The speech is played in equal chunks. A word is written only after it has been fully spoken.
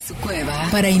su cueva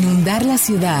para inundar la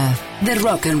ciudad de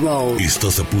rock and roll.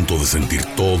 Estás a punto de sentir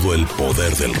todo el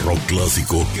poder del rock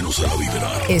clásico que nos hará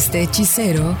vibrar. Este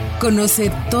hechicero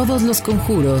conoce todos los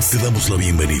conjuros. Te damos la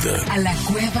bienvenida a la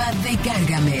Cueva de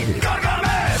Gargamel.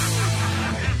 ¡Gargamel!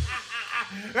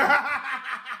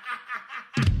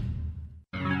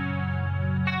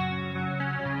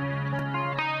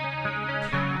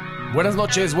 Buenas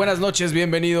noches,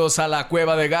 bienvenidos a la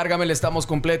Cueva de Gargamel. Estamos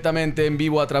completamente en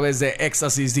vivo a través de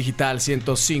Éxtasis Digital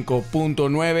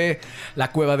 105.9.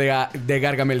 La Cueva de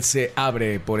Gargamel se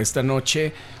abre por esta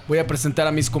noche. Voy a presentar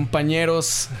a mis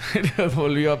compañeros.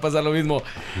 Volvió a pasar lo mismo.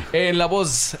 En la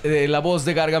voz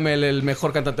de Gargamel, el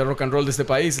mejor cantante de rock and roll de este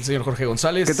país, el señor Jorge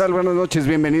González. ¿Qué tal? Buenas noches,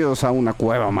 bienvenidos a una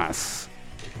cueva más.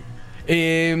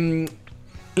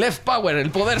 Left Power,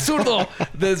 el poder zurdo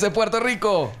desde Puerto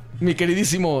Rico, mi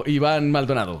queridísimo Iván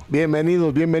Maldonado.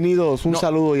 Bienvenidos. Un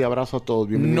saludo y abrazo a todos.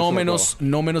 No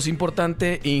menos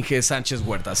importante, Inge Sánchez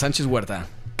Huerta.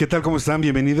 ¿Qué tal? ¿Cómo están?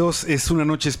 Bienvenidos. Es una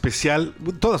noche especial.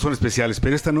 Todas son especiales,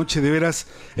 pero esta noche de veras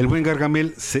el buen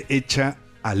Gargamel se echa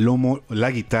al lomo la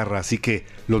guitarra. Así que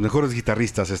los mejores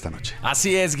guitarristas esta noche.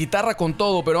 Así es, guitarra con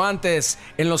todo. Pero antes,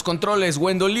 en los controles,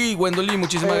 Wendolí,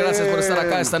 muchísimas gracias por estar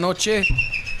acá esta noche.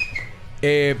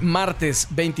 Martes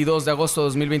 22 de agosto de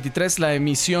 2023, la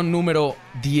emisión número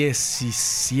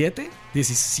 17.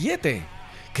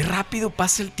 Qué rápido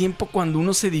pasa el tiempo cuando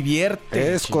uno se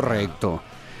divierte. Es correcto.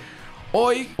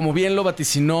 Hoy, como bien lo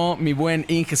vaticinó mi buen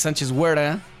Inge Sánchez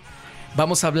Huerta,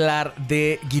 vamos a hablar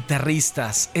de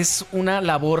guitarristas. Es una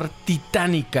labor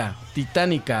titánica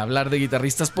hablar de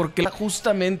guitarristas porque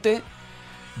justamente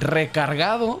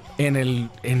recargado en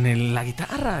la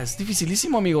guitarra. Es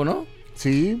dificilísimo, amigo, ¿no?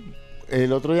 Sí.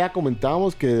 El otro día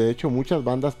comentábamos que de hecho muchas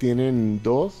bandas tienen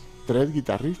 2, 3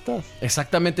 guitarristas.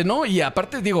 Exactamente, no, y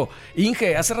aparte digo,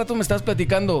 Inge, hace rato me estabas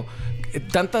platicando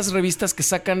tantas revistas que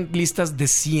sacan listas de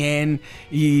 100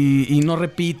 y no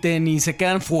repiten y se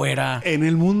quedan fuera. En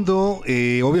el mundo,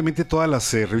 obviamente todas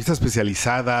las revistas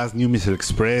especializadas, New Musical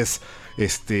Express,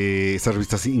 estas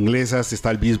revistas inglesas,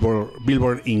 está el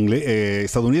Billboard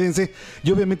estadounidense,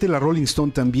 y obviamente la Rolling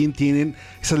Stone también tienen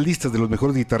esas listas de los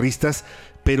mejores guitarristas,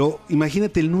 pero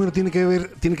imagínate, el número tiene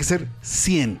que ser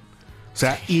 100. O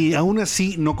sea, y aún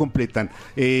así no completan.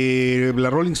 La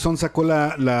Rolling Stone sacó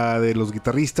la de los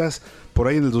guitarristas por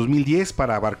ahí en el 2010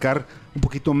 para abarcar un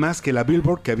poquito más que la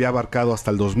Billboard, que había abarcado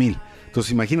hasta el 2000.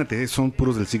 Entonces imagínate, son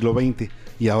puros del siglo XX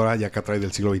y ahora ya acá trae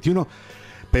del siglo XXI.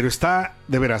 Pero está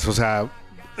de veras, o sea,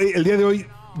 el día de hoy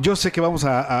yo sé que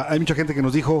hay mucha gente que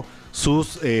nos dijo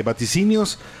sus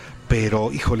vaticinios,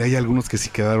 pero híjole, hay algunos que sí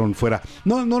quedaron fuera.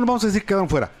 No vamos a decir que quedaron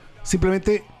fuera,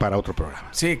 simplemente para otro programa.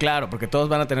 Sí, claro, porque todos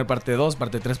van a tener parte 2,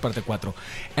 parte 3, parte 4.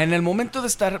 En el momento de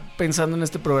estar pensando en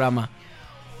este programa,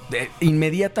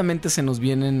 inmediatamente se nos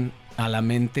vienen a la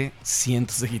mente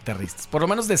cientos de guitarristas, por lo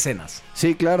menos decenas.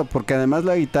 Sí, claro, porque además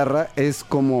la guitarra es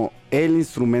como el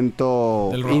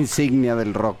instrumento insignia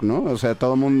del rock, ¿no? O sea,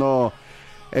 todo el mundo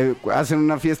hacen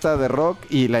una fiesta de rock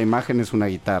y la imagen es una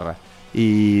guitarra.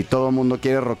 Y todo el mundo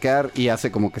quiere rockear y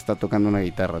hace como que está tocando una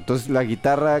guitarra. Entonces la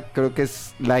guitarra creo que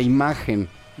es la imagen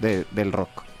del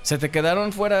rock. ¿Se te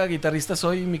quedaron fuera guitarristas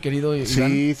hoy, mi querido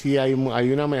Iván? Sí, hay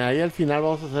una. Ahí al final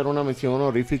vamos a hacer una mención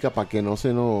honorífica para que no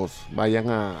se nos vayan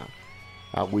a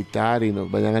agüitar y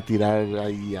nos vayan a tirar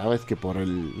ahí. Ya ves que por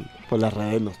las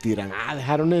redes nos tiran.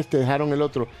 Dejaron dejaron el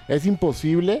otro. Es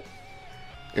imposible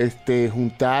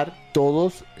juntar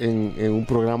todos en un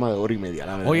programa de hora y media,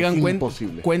 la verdad. Oigan, es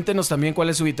imposible. Cuéntenos también cuál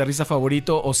es su guitarrista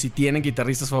favorito o si tienen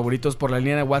guitarristas favoritos por la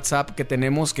línea de WhatsApp que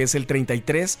tenemos, que es el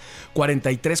 33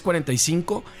 43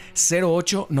 45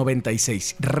 08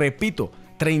 96. Repito,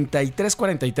 33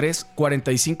 43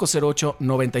 45 08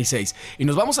 96. Y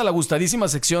nos vamos a la gustadísima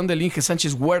sección del Inge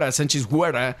Sánchez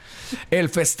Huerta, el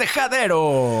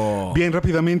festejadero. Bien,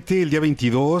 rápidamente, el día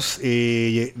 22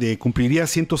 cumpliría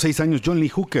 106 años John Lee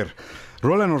Hooker.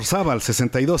 Roland Orzábal,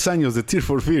 62 años, de Tears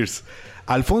for Fears.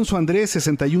 Alfonso Andrés,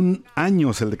 61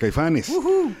 años, el de Caifanes.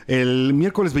 El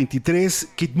miércoles 23,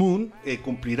 Kid Moon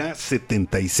cumplirá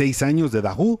 76 años, de The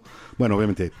Who. Bueno,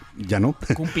 obviamente ya no.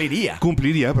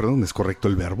 Cumpliría, perdón, es correcto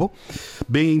el verbo.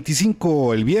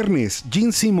 25, el viernes,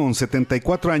 Gene Simmons,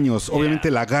 74 años, obviamente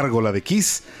la gárgola de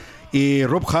Kiss.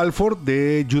 Rob Halford,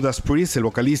 de Judas Priest, el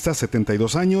vocalista,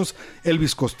 72 años.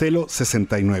 Elvis Costello,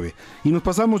 69. Y nos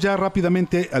pasamos ya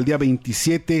rápidamente al día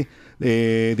 27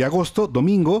 de agosto,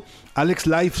 domingo. Alex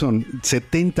Lifeson,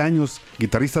 70 años,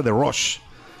 guitarrista de Rush,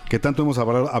 que tanto hemos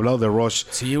hablado de Rush.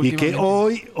 Sí, y que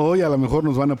hoy a lo mejor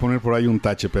nos van a poner por ahí un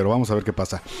tache, pero vamos a ver qué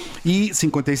pasa. Y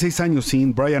 56 años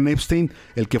sin Brian Epstein,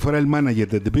 el que fuera el manager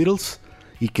de The Beatles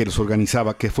y que los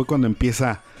organizaba, que fue cuando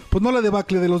empieza pues no la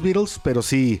debacle de los Beatles, pero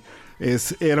sí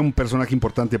era un personaje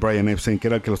importante, Brian Epstein, que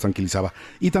era el que los tranquilizaba.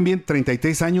 Y también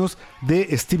 33 años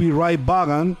de Stevie Ray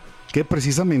Vaughan, que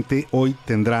precisamente hoy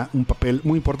tendrá un papel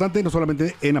muy importante, no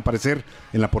solamente en aparecer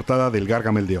en la portada del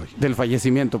Gargamel de hoy. Del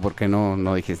fallecimiento, porque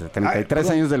no dijiste. 33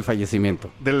 años del fallecimiento.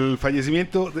 Del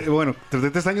fallecimiento,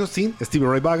 33 años sin Stevie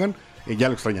Ray Vaughan, ya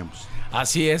lo extrañamos.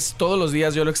 Así es, todos los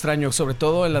días yo lo extraño, sobre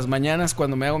todo en las mañanas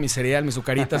cuando me hago mi cereal, mis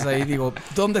azucaritas ahí, digo,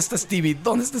 ¿dónde está Stevie?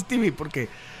 ¿Dónde está Stevie? Porque,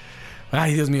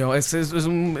 ay Dios mío, es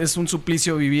un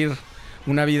suplicio vivir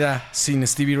una vida sin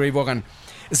Stevie Ray Vaughan.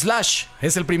 Slash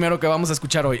es el primero que vamos a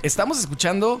escuchar hoy. Estamos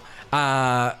escuchando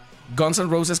a Guns N'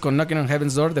 Roses con Knocking on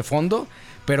Heaven's Door de fondo,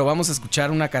 pero vamos a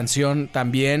escuchar una canción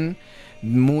también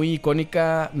muy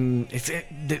icónica,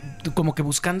 como que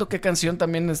buscando qué canción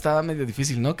también estaba medio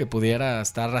difícil, ¿no? Que pudiera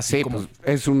estar así sí, como... pues,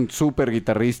 es un súper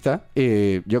guitarrista.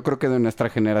 Yo creo que de nuestra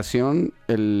generación,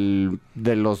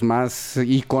 de los más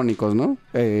icónicos, ¿no?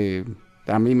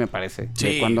 A mí me parece.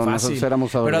 Sí, cuando fácil. Nosotros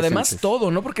éramos adolescentes. Pero además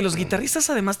todo, ¿no? Porque los guitarristas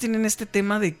además tienen este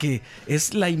tema de que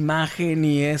es la imagen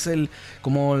y es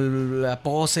como la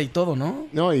pose y todo, ¿no?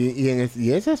 No, y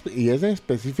ese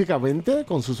específicamente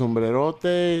con su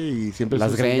sombrerote y siempre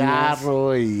las su greñas.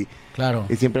 cigarro y Claro.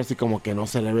 y siempre así como que no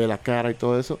se le ve la cara y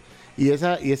todo eso. Y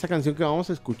esa canción que vamos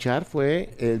a escuchar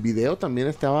fue... El video también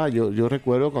estaba... Yo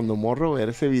recuerdo cuando morro ver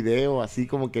ese video así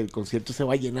como que el concierto se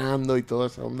va llenando y toda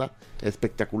esa onda.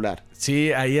 Espectacular.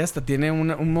 Sí, ahí hasta tiene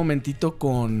un momentito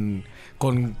con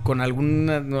algún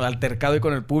altercado y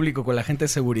con el público, con la gente de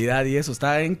seguridad y eso.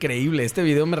 Está increíble. Este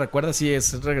video me recuerda, sí,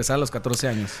 es regresar a los 14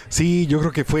 años. Sí, yo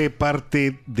creo que fue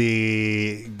parte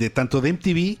de tanto de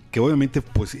MTV, que obviamente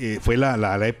pues fue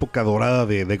la época dorada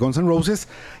de Guns N' Roses,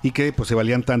 y que pues se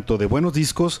valían tanto de buenos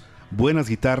discos, buenas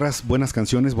guitarras, buenas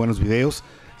canciones, buenos videos,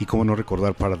 y cómo no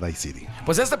recordar Paradise City.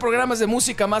 Pues este programa es de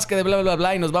música más que de bla bla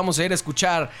bla, y nos vamos a ir a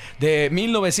escuchar de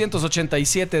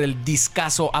 1987 del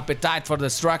discazo Appetite for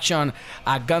Destruction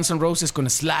a Guns N' Roses con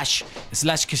Slash,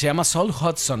 que se llama Saul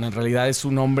Hudson, en realidad es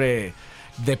su nombre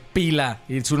de pila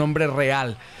y su nombre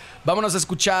real. Vámonos a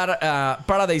escuchar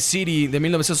Paradise City de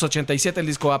 1987, el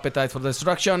disco Appetite for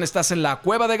Destruction. Estás en la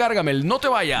Cueva de Gargamel, no te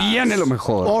vayas. Viene lo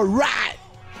mejor. All right.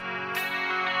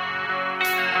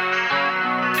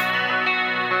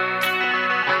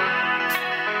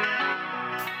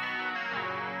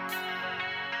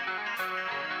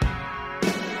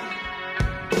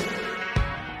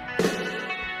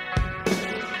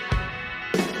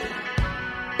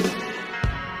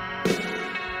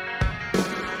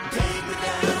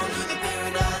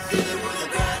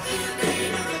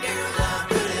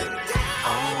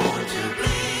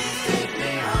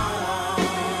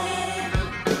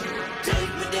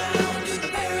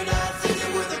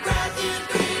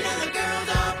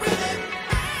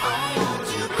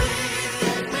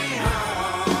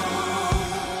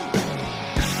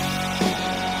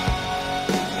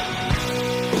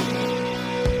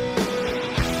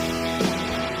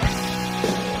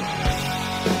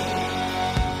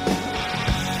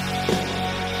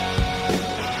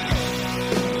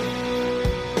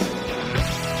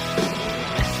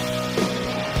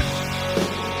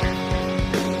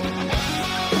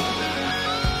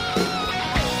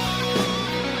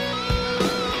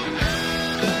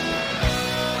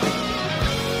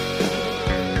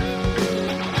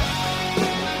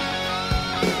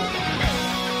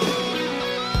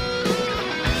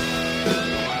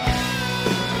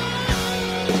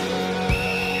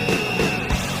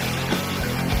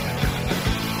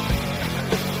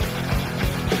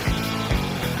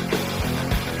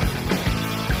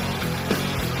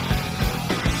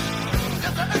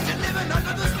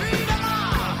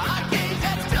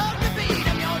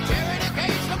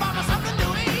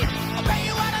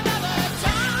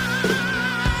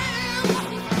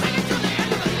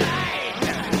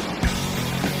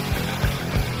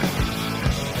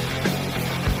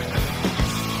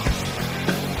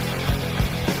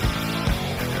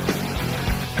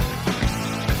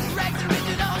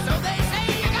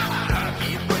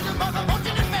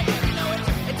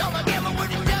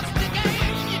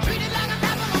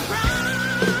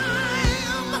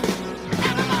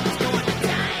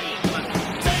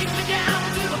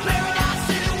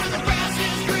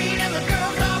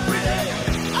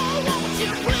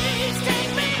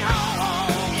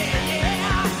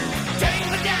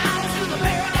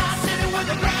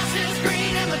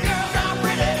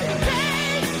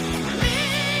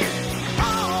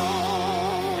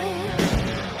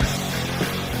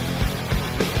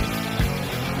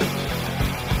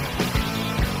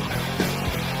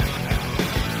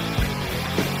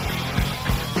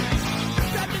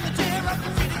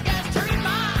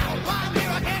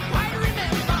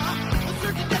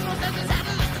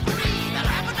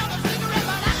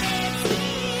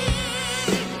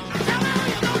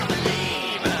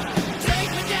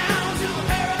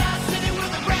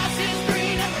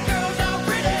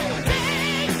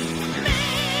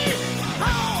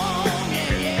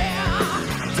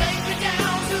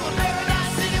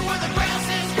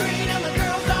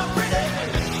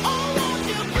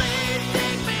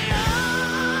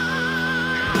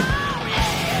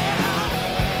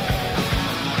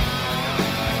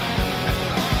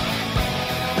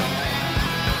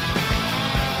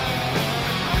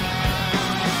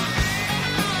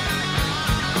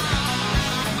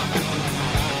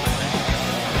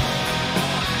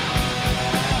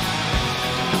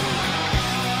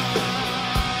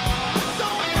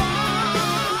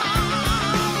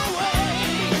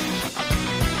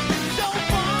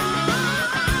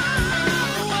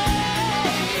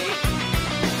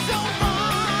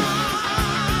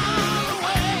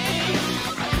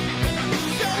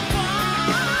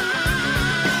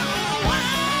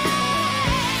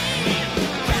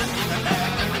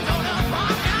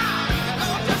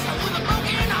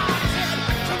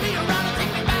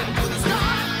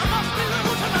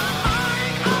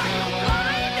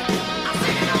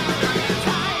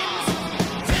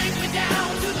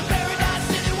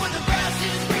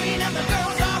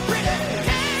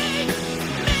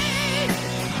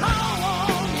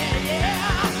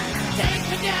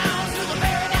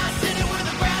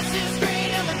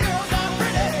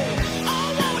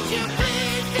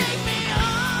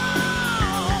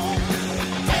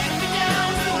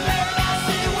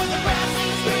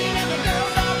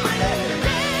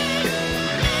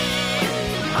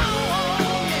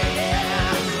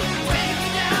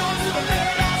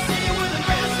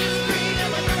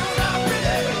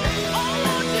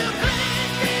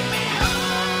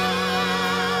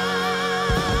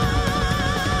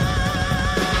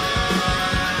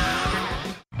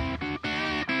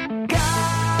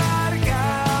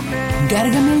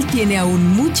 Gargamel tiene aún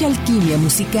mucha alquimia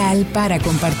musical para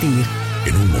compartir.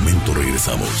 En un momento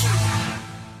regresamos.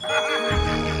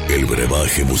 El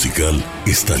brebaje musical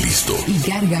está listo. Y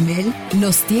Gargamel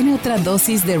nos tiene otra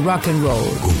dosis de rock and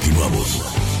roll. Continuamos.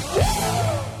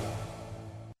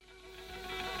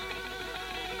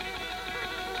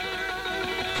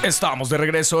 Estamos de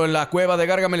regreso en la Cueva de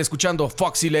Gargamel escuchando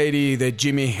Foxy Lady de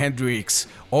Jimi Hendrix.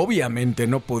 Obviamente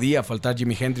no podía faltar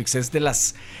Jimi Hendrix, es de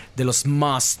los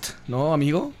must, ¿no,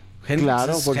 amigo? Hendrix,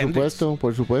 claro, por Hendrix. supuesto,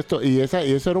 por supuesto. Y eso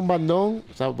era un bandón,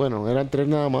 o sea, bueno, eran 3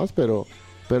 nada más, pero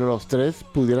los 3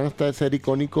 pudieran hasta ser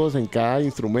icónicos en cada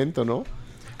instrumento, ¿no?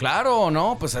 Claro,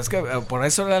 no, pues es que por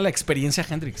eso era la experiencia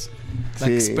Hendrix. La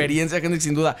experiencia Hendrix,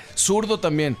 sin duda. Zurdo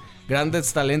también.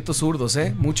 Grandes talentos zurdos,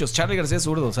 muchos. Charly García es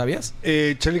zurdo, ¿sabías?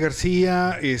 Charly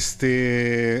García, Hay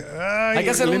que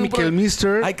hacer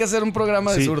hay que hacer un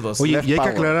programa de zurdos. Oye, Left y hay que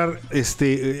Power. aclarar,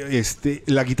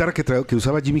 la guitarra que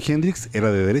usaba Jimi Hendrix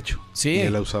era de derecho. Sí, Y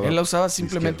él la usaba de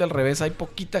simplemente izquierda. al revés. Hay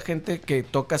poquita gente que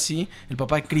toca así. El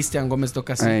papá de Cristian Gómez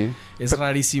toca así. Ay. Es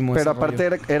rarísimo. Pero ese aparte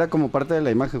rollo. era como parte de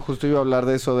la imagen. Justo iba a hablar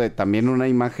de eso, de también una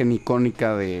imagen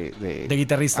icónica de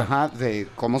guitarrista. Ajá, de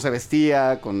cómo se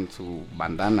vestía con su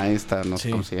bandana esta, no sé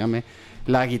Sí. cómo se llame.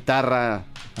 La guitarra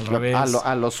Al revés.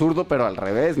 a lo zurdo, pero al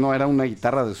revés. No era una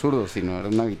guitarra de zurdo, sino era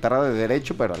una guitarra de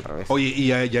derecho, pero al revés. Oye,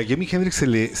 y a Jimi Hendrix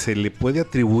se le puede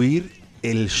atribuir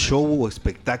el show o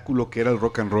espectáculo que era el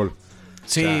rock and roll.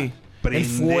 Sí, O sea, el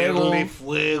prenderle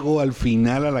fuego al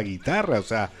final a la guitarra. O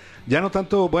sea, ya no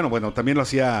tanto, bueno, también lo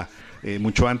hacía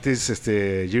mucho antes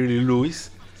Jerry Lee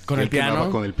Lewis. Con que el él quemaba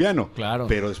piano. Con el piano. Claro.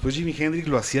 Pero después Jimi Hendrix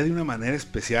lo hacía de una manera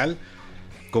especial,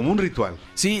 como un ritual.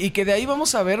 Sí, y que de ahí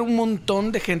vamos a ver un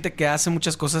montón de gente que hace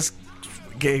muchas cosas,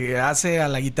 que hace a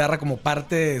la guitarra como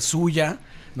parte suya,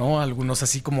 ¿no? Algunos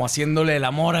así como haciéndole el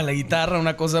amor a la guitarra,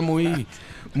 una cosa muy,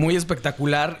 muy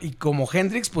espectacular. Y como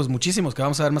Hendrix, pues muchísimos que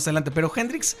vamos a ver más adelante. Pero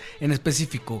Hendrix en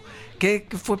específico, ¿qué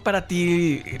fue para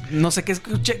ti? No sé, ¿qué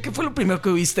fue lo primero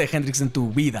que viste de Hendrix en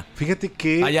tu vida? Fíjate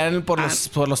que... Allá por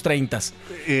los 30.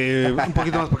 Un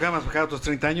poquito más para acá, otros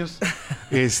 30 años.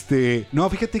 No,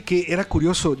 fíjate que era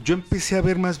curioso. Yo empecé a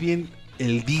ver más bien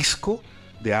el disco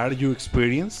de Are You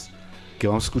Experience, que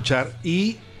vamos a escuchar,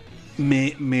 y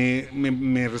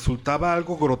me resultaba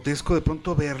algo grotesco de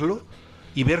pronto verlo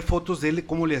y ver fotos de él,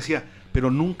 cómo le hacía,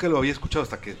 pero nunca lo había escuchado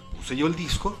hasta que puse yo el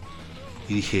disco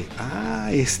y dije,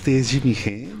 este es Jimi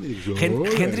Hendrix.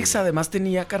 Hendrix además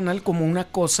tenía, carnal, como una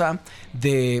cosa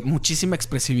de muchísima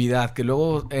expresividad, que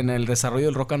luego en el desarrollo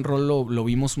del rock and roll lo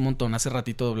vimos un montón. Hace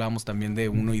ratito hablábamos también de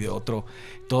uno y de otro,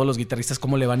 todos los guitarristas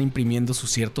cómo le van imprimiendo su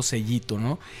cierto sellito,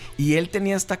 ¿no? Y él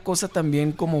tenía esta cosa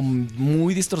también como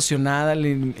muy distorsionada,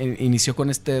 inició con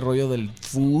este rollo del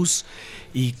fuzz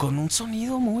y con un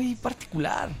sonido muy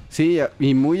particular. Sí,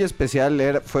 y muy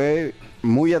especial. Fue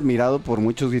muy admirado por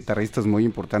muchos guitarristas muy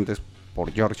importantes,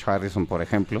 por George Harrison, por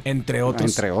ejemplo. Entre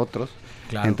otros.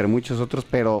 Claro. Entre muchos otros,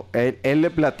 pero él le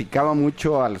platicaba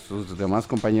mucho a sus demás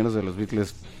compañeros de los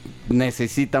Beatles.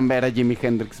 Necesitan ver a Jimi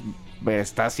Hendrix,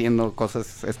 está haciendo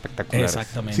cosas espectaculares.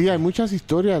 Exactamente. Sí, hay muchas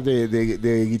historias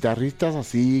de guitarristas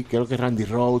así, creo que Randy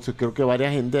Rhoads, creo que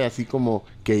varias gente así como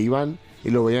que iban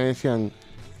y lo veían y decían,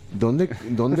 ¿dónde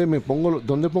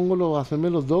pongo hacerme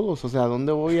los dogos? O sea,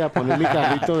 ¿dónde voy a poner mi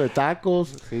carrito de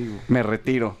tacos? Sí, me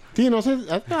retiro. Sí, no sé,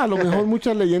 a lo mejor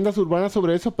muchas leyendas urbanas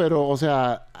sobre eso, pero, o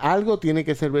sea, algo tiene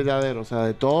que ser verdadero, o sea,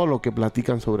 de todo lo que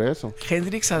platican sobre eso.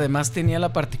 Hendrix además tenía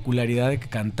la particularidad de que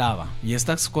cantaba. Y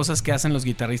estas cosas que hacen los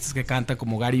guitarristas que cantan,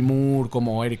 como Gary Moore,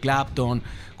 como Eric Clapton,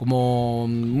 como...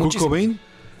 Kurt Cobain.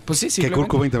 Pues sí, Que simplemente. Kurt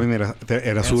Cobain también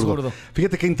era zurdo.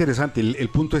 Fíjate qué interesante. El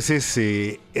punto es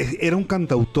ese. Era un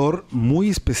cantautor muy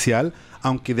especial,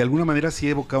 aunque de alguna manera sí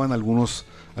evocaban algunos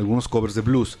covers de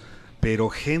blues. Pero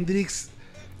Hendrix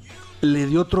le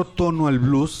dio otro tono al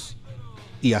blues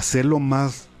y hacerlo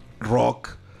más rock,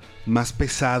 más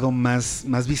pesado, más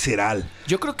visceral.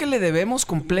 Yo creo que le debemos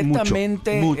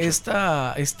completamente Mucho.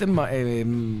 este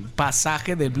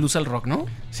pasaje del blues al rock, ¿no?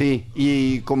 Sí,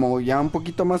 y como ya un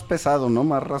poquito más pesado, ¿no?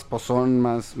 Más rasposón,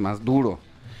 más duro.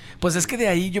 Pues es que de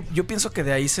ahí, yo pienso que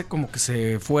de ahí como que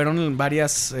se fueron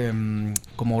varias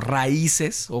como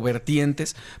raíces o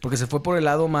vertientes, porque se fue por el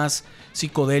lado más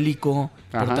psicodélico,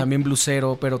 pero Ajá. también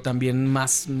blusero, pero también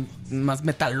más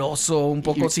metaloso, un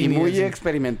poco Y muy sí.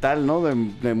 experimental, ¿no?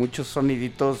 De muchos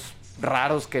soniditos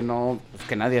raros que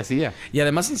nadie hacía. Y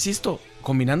además, insisto,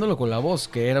 combinándolo con la voz,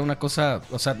 que era una cosa,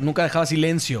 o sea, nunca dejaba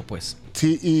silencio, pues.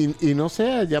 Sí, y no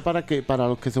sé, ya para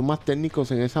los que son más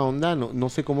técnicos en esa onda, no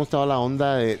sé cómo estaba la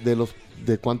onda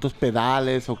de cuántos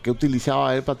pedales o qué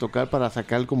utilizaba él para tocar, para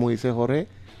sacar, como dice Jorge,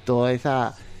 toda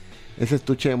ese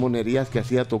estuche de monerías que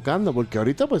hacía tocando, porque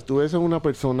ahorita pues tú ves a una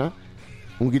persona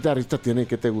Un guitarrista tiene,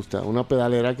 ¿qué te gusta? Una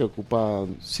pedalera que ocupa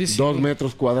 2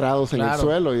 metros cuadrados en el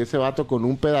suelo, y ese vato con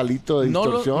un pedalito de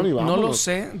distorsión y vámonos. No lo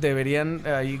sé, deberían,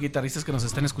 hay guitarristas que nos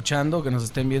estén escuchando, que nos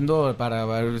estén viendo para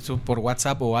ver por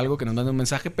WhatsApp o algo, que nos manden un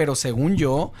mensaje, pero según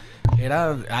yo,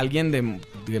 era alguien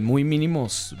de muy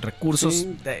mínimos recursos,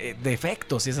 de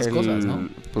efectos y esas cosas, ¿no?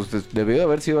 Pues debió de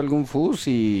haber sido algún Fuzz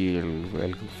y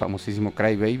el famosísimo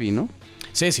Cry Baby, ¿no?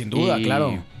 Sí, sin duda,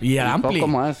 claro. Y el ampli. Un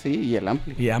poco más, sí, y el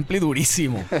ampli. Y ampli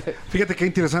durísimo. Fíjate qué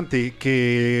interesante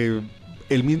que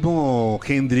el mismo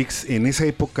Hendrix en esa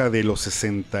época de los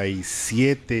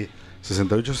 67,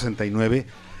 68, 69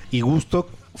 y Woodstock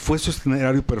fue su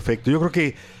escenario perfecto. Yo creo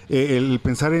que el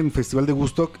pensar en Festival de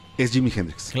Woodstock es Jimi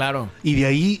Hendrix. Claro. Y de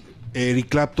ahí Eric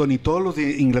Clapton y todos los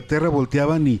de Inglaterra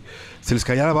volteaban y se les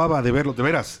caía la baba de verlo, de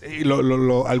veras.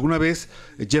 Alguna vez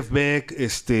Jeff Beck,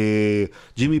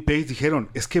 Jimmy Page dijeron,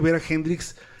 es que ver a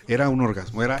Hendrix era un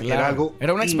orgasmo, era algo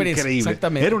era una experiencia, increíble.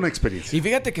 exactamente. Era una experiencia. Y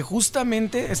fíjate que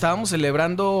justamente estábamos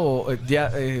celebrando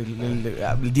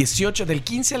el 18, del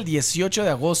 15 al 18 de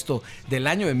agosto del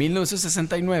año de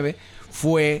 1969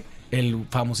 fue el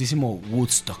famosísimo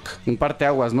Woodstock. Un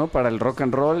parteaguas, ¿no? Para el rock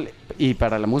and roll y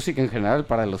para la música en general,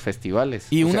 para los festivales.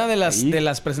 Y una de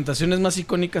las presentaciones más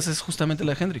icónicas es justamente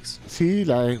la de Hendrix. Sí,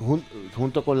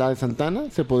 junto con la de Santana,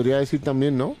 se podría decir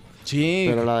también, ¿no? Sí.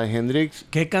 Pero la de Hendrix...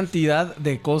 ¿Qué cantidad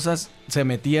de cosas se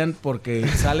metían? Porque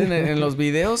salen en los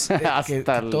videos.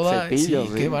 Hasta el cepillo,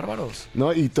 sí, qué bárbaros.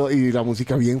 No, y la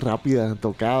música bien rápida,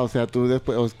 tocada. O sea, tú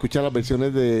después escuchas las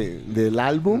versiones del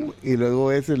álbum y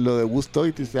luego es lo de Woodstock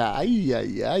y te dices, ay.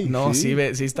 No, sí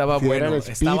estaba bueno.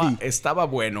 Estaba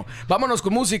bueno. Vámonos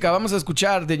con música. Vamos a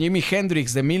escuchar de Jimi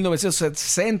Hendrix de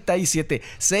 1967.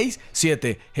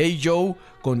 6-7. Hey Joe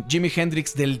con Jimi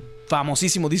Hendrix del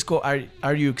famosísimo disco Are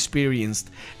You Experienced.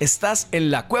 Estás en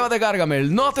la Cueva de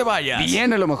Gargamel. No te vayas.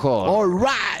 Viene lo mejor. All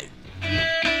right.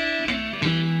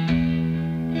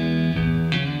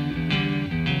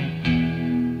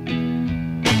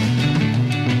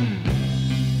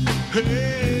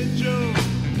 Hey Joe,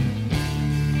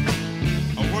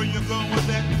 where you going with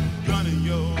that gun in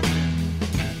your hand?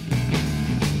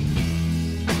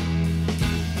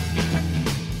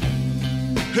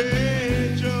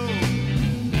 Hey Joe,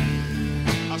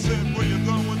 I said, where you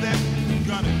going with that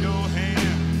gun in your hand?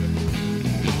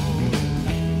 Oh.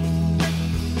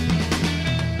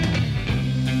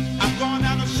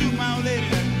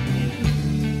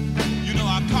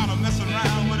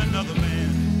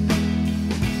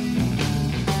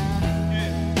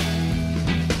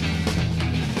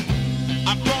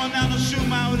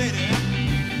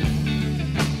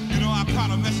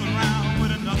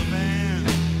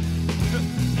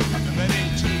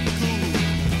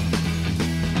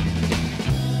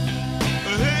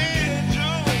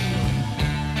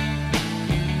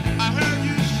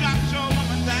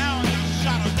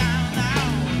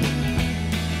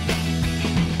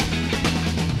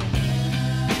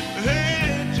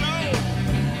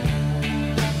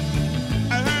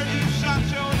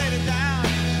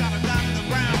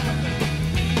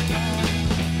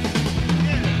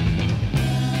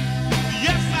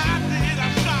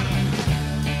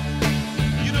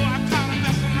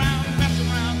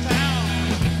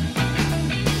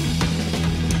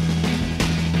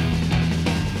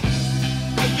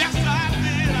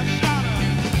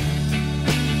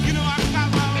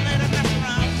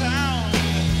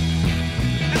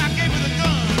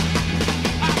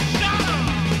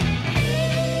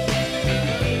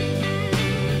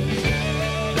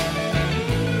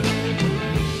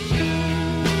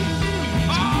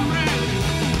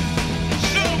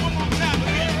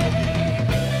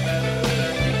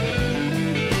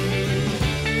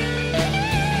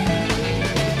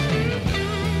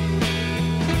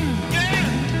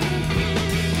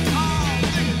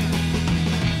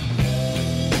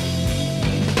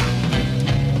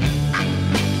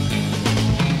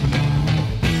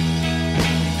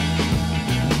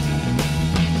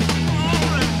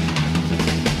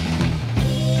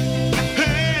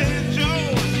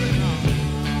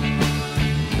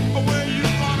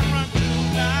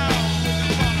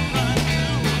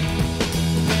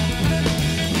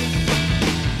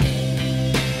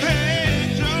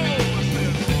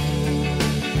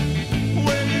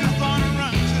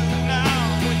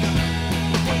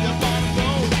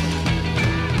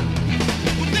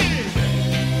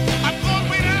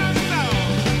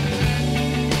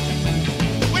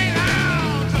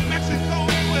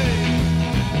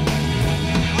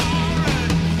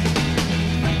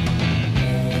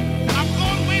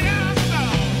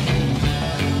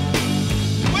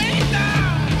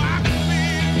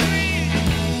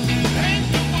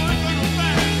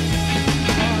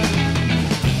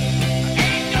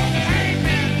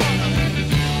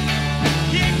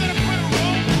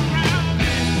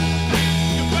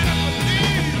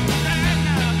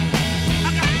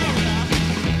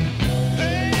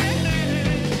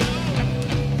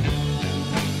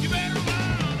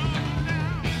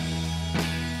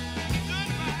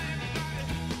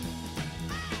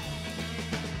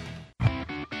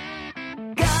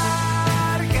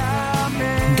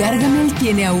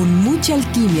 tiene aún mucha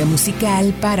alquimia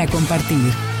musical para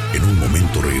compartir. En un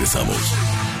momento regresamos.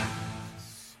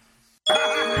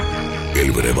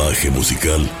 El brebaje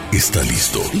musical está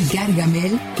listo. Y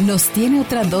Gargamel nos tiene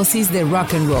otra dosis de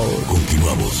rock and roll.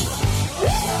 Continuamos.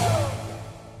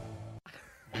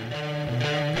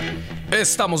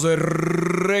 Estamos de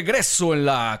regreso en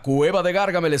la Cueva de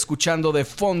Gargamel, escuchando de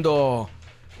fondo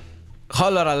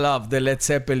Whole Lotta Love de Led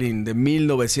Zeppelin de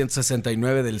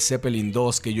 1969, del Zeppelin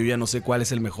 2, que yo ya no sé cuál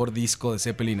es el mejor disco de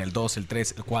Zeppelin, el 2, el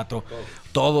 3, el 4,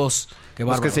 todos. Qué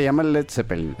bárbaro. Los que se llaman Led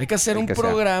Zeppelin. Hay que hacer un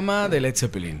programa de Led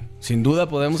Zeppelin. Sin duda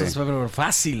podemos hacer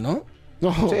fácil, ¿no?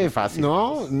 No, sí, fácil.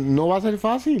 No va a ser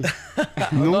fácil.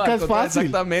 Nunca es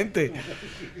fácil.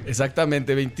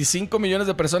 Exactamente. 25 millones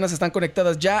de personas están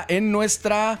conectadas ya en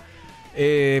nuestra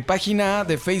página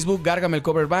de Facebook, Gargamel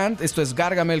Cover Band. Esto es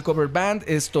Gargamel Cover Band.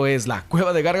 Esto es la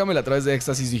Cueva de Gargamel a través de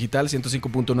Éxtasis Digital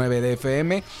 105.9 de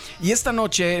FM. Y esta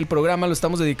noche el programa lo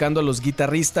estamos dedicando a los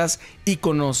guitarristas,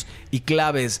 íconos y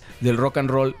claves del rock and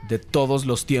roll de todos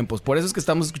los tiempos. Por eso es que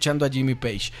estamos escuchando a Jimmy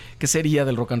Page. ¿Qué sería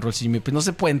del rock and roll sin Jimmy Page? No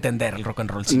se puede entender el rock and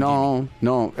roll sin Jimmy.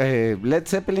 No. Led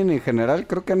Zeppelin en general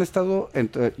creo que han estado...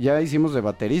 ya hicimos de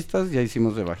bateristas, ya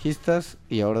hicimos de bajistas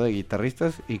y ahora de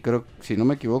guitarristas. Y creo, si no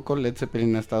me equivoco, Led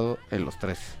Zeppelin ha estado en los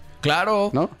tres.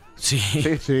 Claro. ¿No? Sí.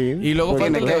 Sí. Y luego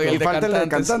falta el de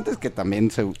cantantes que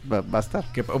también va a estar.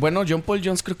 Bueno, John Paul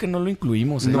Jones creo que no lo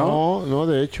incluimos. No,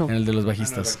 de hecho. En el de los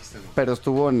bajistas. Pero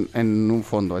estuvo en un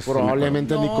fondo.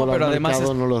 Probablemente Nicolás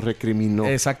Mercado no lo recriminó.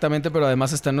 Exactamente, pero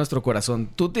además está en nuestro corazón.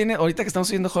 Tú tienes, ahorita que estamos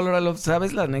oyendo Whole Lotta Love,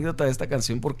 ¿sabes la anécdota de esta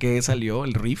canción? ¿Por qué salió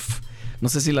el riff? No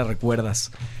sé si la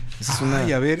recuerdas. Esa es una...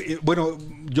 Ay, a ver, bueno,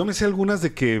 yo me sé algunas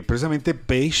de que precisamente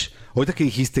Page, ahorita que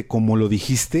dijiste, como lo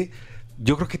dijiste,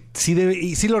 yo creo que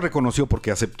sí lo reconoció porque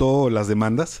aceptó las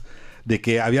demandas de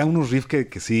que había unos riffs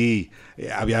que sí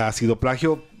había sido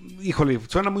plagio. Híjole,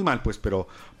 suena muy mal, pues, pero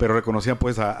reconocían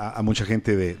pues a mucha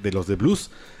gente de los de blues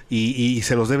y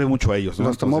se los debe mucho a ellos, ¿no?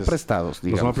 Los tomó prestados,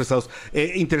 digamos. Los tomó prestados.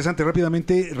 Interesante,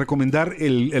 rápidamente recomendar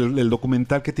el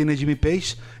documental que tiene Jimmy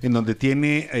Page, en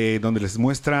donde donde les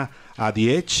muestra a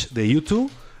The Edge de U2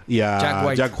 y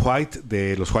a Jack White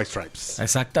de los White Stripes.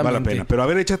 Exactamente. Vale la pena. Pero a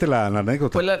ver, échate la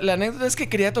anécdota. Pues la anécdota es que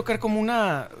quería tocar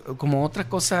como otra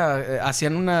cosa.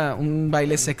 Hacían un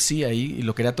baile sexy ahí y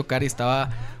lo quería tocar y estaba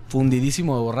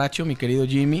fundidísimo de borracho, mi querido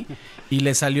Jimmy, y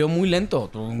le salió muy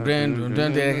lento.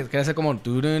 Quería hacer como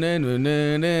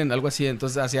algo así,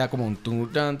 entonces hacía como un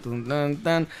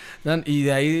y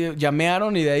de ahí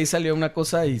llamearon y de ahí salió una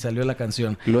cosa y salió la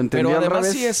canción. Lo entendí. Pero al además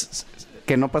revés, sí es...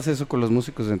 Que no pase eso con los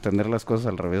músicos de entender las cosas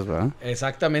al revés, ¿verdad?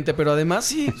 Exactamente, pero además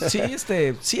sí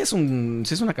es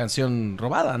una canción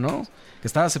robada, ¿no? Que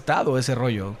está aceptado ese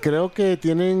rollo. Creo que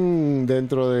tienen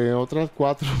dentro de otras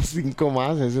 4 o 5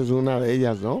 más, esa es una de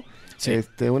ellas, ¿no? Sí.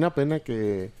 Una pena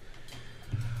que...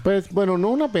 Pues, bueno, no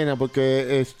una pena,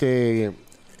 porque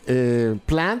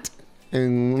Plant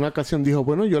en una ocasión dijo,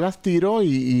 bueno, yo las tiro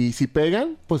y si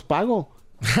pegan, pues pago.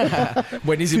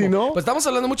 Buenísimo. ¿Sí, no? Pues estamos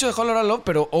hablando mucho de Whole Lotta Love,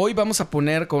 pero hoy vamos a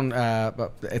poner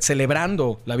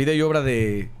celebrando la vida y obra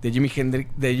de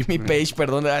Jimi Page,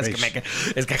 perdón.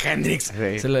 Es que Hendrix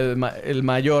es el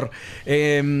mayor.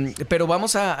 Pero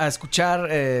vamos a escuchar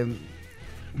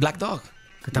Black Dog,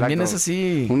 que también es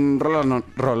así. Un rolón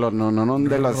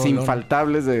de los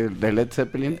infaltables de Led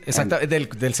Zeppelin. Exacto,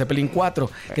 del Zeppelin 4.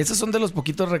 Que esos son de los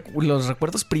poquitos los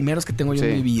recuerdos primeros que tengo yo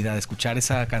en mi vida, de escuchar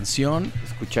esa canción.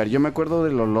 Yo me acuerdo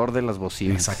del olor de las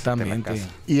bocinas. Exactamente.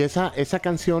 Y esa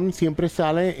canción siempre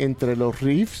sale entre los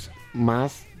riffs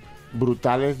más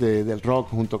brutales del rock,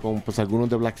 junto con pues algunos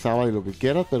de Black Sabbath y lo que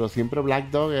quieras, pero siempre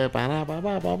Black Dog,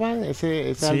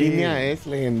 esa línea es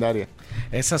legendaria.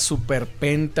 Esa super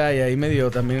penta y ahí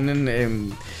medio también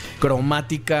en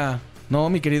cromática. No,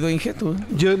 mi querido Inge, tú.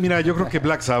 Yo creo que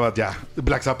Black Dog.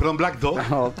 Black Dog.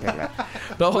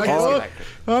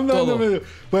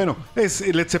 Bueno, es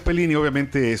Led Zeppelin y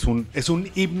obviamente es un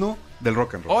himno del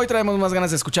rock and roll. Hoy traemos más ganas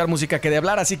de escuchar música que de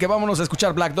hablar, así que vámonos a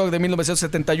escuchar Black Dog de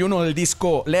 1971, el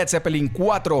disco Led Zeppelin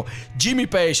 4. Jimmy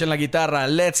Page en la guitarra,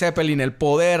 Led Zeppelin, el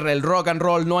poder, el rock and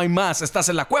roll, no hay más. Estás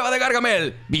en la Cueva de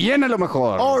Gargamel. Viene lo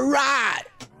mejor. All right.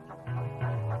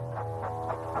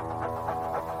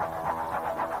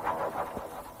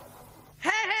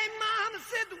 Hey,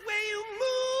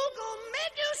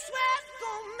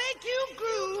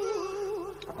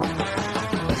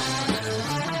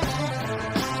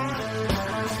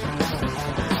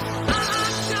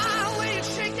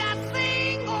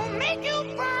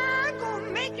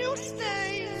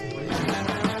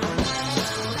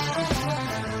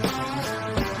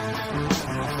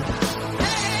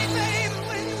 baby,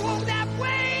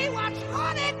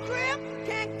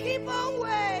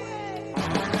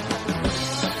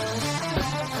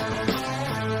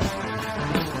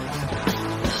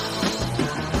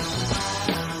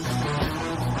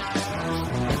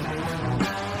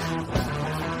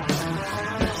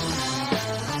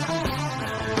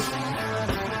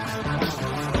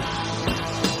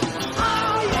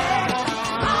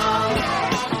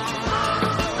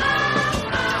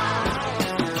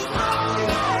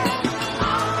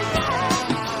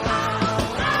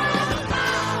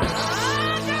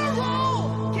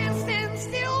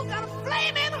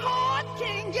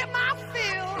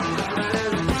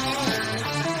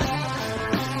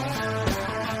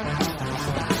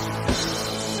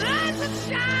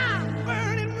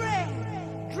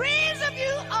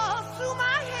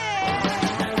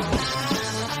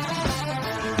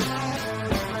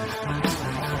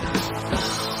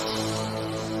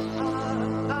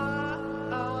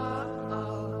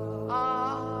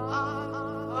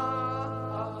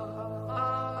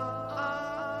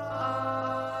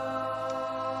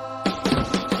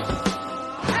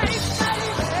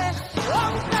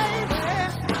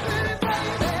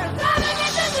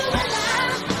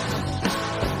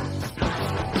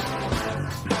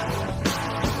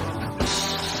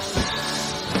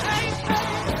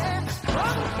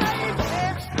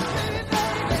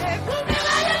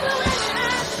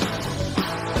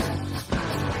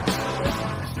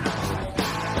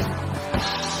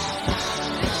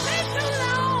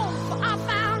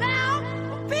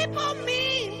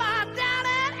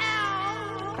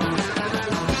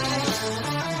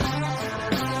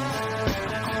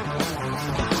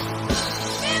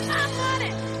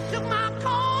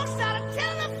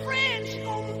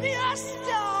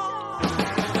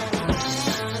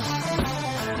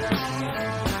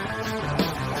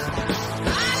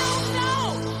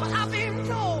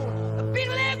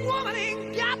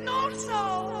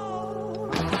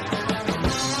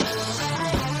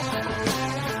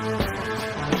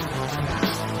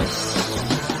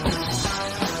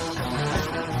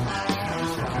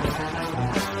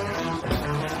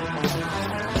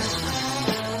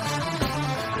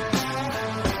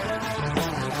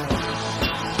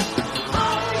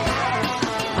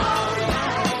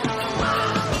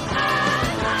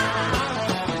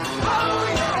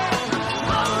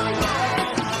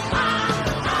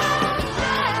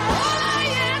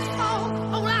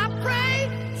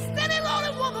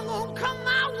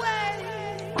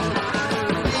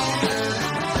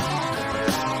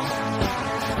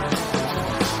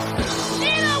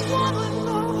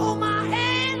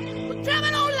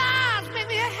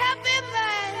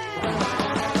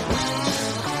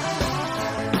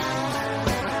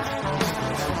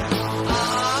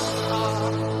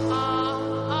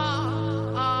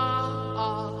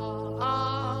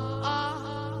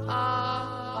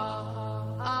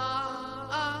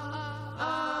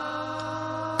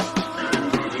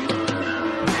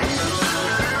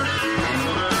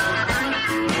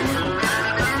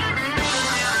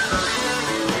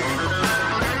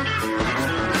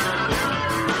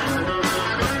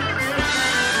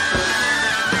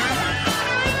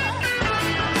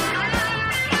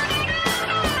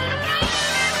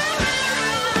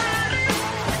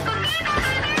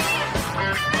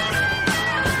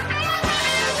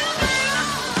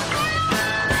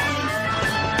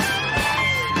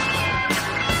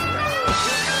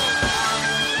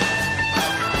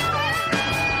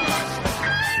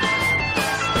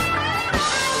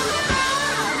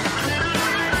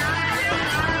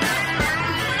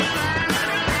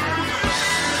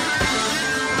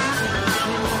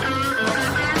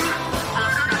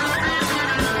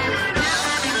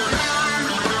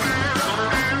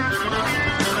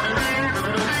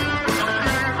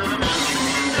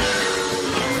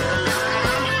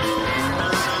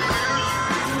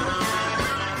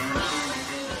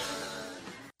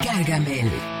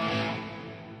 Gargamel.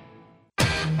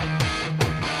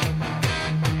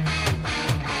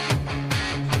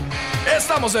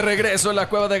 Estamos de regreso en la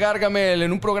Cueva de Gargamel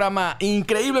en un programa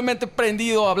increíblemente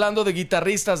prendido hablando de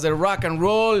guitarristas de rock and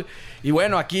roll. Y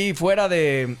bueno, aquí fuera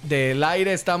del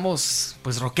aire estamos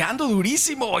pues rockeando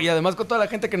durísimo. Y además con toda la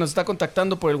gente que nos está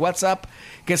contactando por el WhatsApp,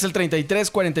 que es el 33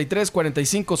 43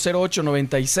 45 08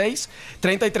 96.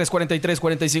 33 43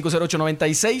 45 08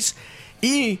 96.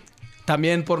 Y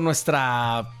también por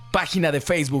nuestra página de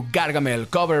Facebook, Gargamel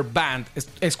Cover Band.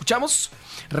 Escuchamos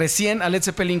recién a Led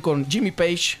Zeppelin con Jimmy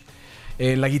Page,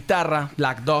 la guitarra,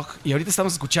 Black Dog. Y ahorita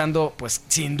estamos escuchando, pues,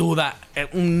 sin duda,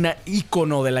 un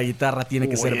ícono de la guitarra tiene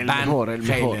que ser Van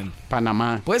Halen.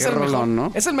 Panamá. Puede ser el mejor, rolón,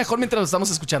 ¿no? Es el mejor mientras lo estamos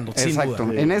escuchando, sin Exacto.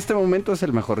 duda. En este momento es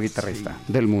el mejor guitarrista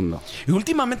del mundo. Y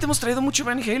últimamente hemos traído mucho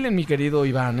Van Halen, mi querido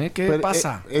Iván, ¿eh? ¿Qué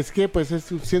pasa? Es que, pues,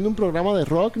 siendo un programa de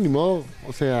rock, ni modo,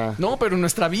 o sea... No, pero en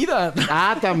nuestra vida.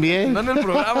 Ah, también. No en el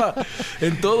programa,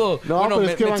 en todo. No, pero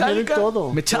es que Van Halen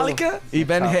todo. Metallica y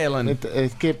Van Halen.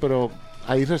 Es que, pero...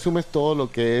 Ahí resumes todo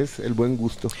lo que es el buen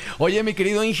gusto. Oye, mi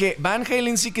querido Inge, Van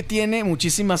Halen sí que tiene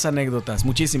muchísimas anécdotas,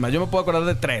 muchísimas. Yo me puedo acordar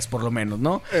de 3, por lo menos,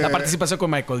 ¿no? La participación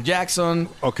con Michael Jackson.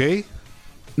 Ok.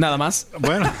 Nada más.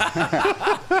 Bueno.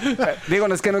 Digo,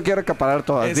 es que no quiero acaparar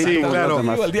todas. Sí, claro.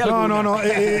 No.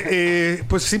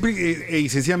 Pues simple y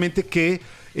sencillamente que,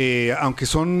 aunque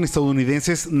son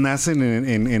estadounidenses, nacen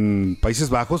en Países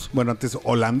Bajos, bueno, antes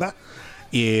Holanda.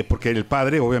 Porque el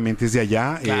padre obviamente es de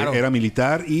allá, claro. Era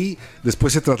militar y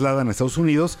después se trasladan a Estados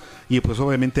Unidos y pues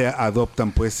obviamente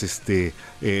adoptan pues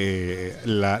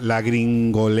la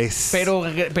gringolés.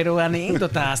 Pero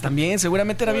anécdotas también,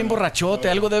 seguramente era bien borrachote,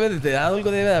 algo debe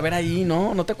de haber ahí,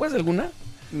 ¿no? ¿No te acuerdas de alguna?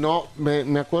 No,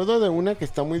 me acuerdo de una que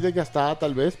está muy desgastada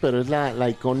tal vez, pero es la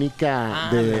icónica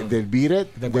del Beat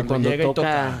It, de cuando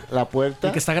toca la puerta.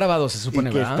 Y que está grabado, se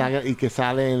supone, ¿verdad? Y que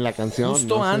sale en la canción.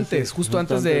 Justo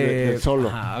antes del solo.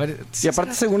 Ajá, a ver, y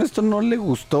aparte, según esto, no le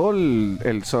gustó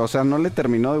el solo, o sea, no le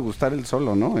terminó de gustar el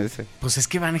solo, ¿no? Ese. Pues es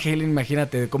que Van Halen,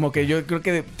 imagínate, como que yo creo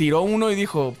que tiró uno y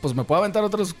dijo, pues me puedo aventar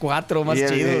otros 4 más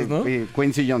chidos, ¿no? Y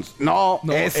Quincy Jones. No,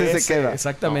 ese se queda.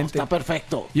 Exactamente. No, está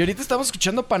perfecto. Y ahorita estamos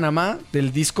escuchando Panamá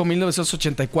del disco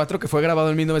 1984, que fue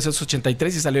grabado en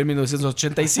 1983 y salió en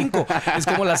 1985. Es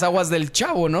como las aguas del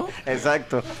Chavo, ¿no?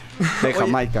 Exacto. De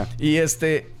Jamaica. Oye,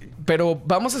 y pero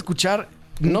vamos a escuchar.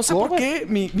 No sé por qué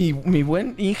mi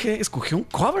buen Inge escogió un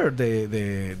cover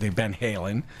de Van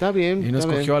Halen. Está bien. Y no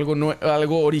escogió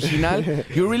algo original.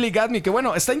 You Really Got Me. Que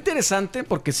bueno, está interesante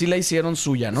porque sí la hicieron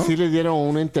suya, ¿no? Sí le dieron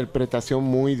una interpretación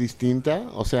muy distinta.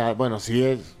 O sea, bueno,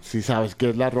 sí sabes qué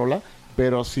es la rola.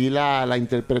 Pero sí la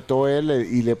interpretó él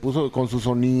y le puso con su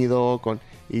sonido.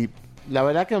 Y la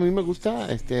verdad que a mí me gusta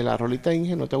la rolita,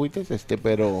 Inge, no te agüites,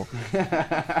 pero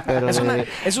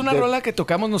es una rola que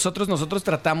tocamos nosotros. Nosotros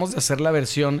tratamos de hacer la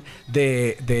versión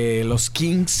de los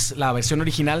Kings, la versión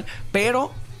original,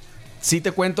 pero sí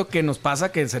te cuento que nos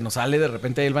pasa que se nos sale de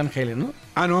repente el Van Halen, ¿no?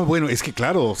 Ah, no, bueno, es que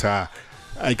claro, o sea,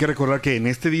 hay que recordar que en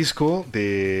este disco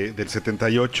del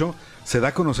 78 se da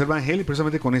a conocer Van Halen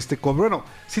precisamente con este cover. Bueno,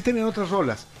 sí tenían otras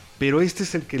rolas, pero este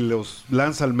es el que los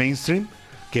lanza al mainstream,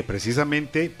 que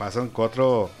precisamente pasan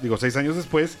 6 años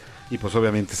después, y pues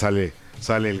obviamente sale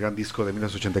el gran disco de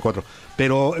 1984.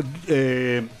 Pero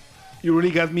You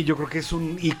Really Got Me yo creo que es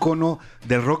un ícono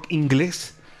del rock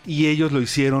inglés, y ellos lo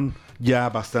hicieron ya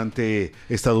bastante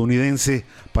estadounidense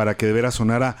para que de veras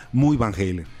sonara muy Van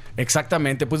Halen.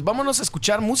 Exactamente, pues vámonos a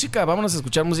escuchar música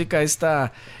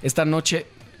esta noche.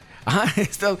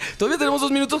 Todavía tenemos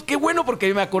 2 minutos. Qué bueno,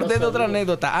 porque me acordé de otra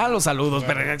anécdota. Los saludos,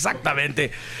 pero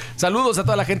exactamente. Saludos a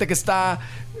toda la gente que está.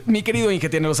 Mi querido Inge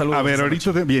tiene los saludos. A ver,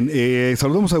 ahorita bien,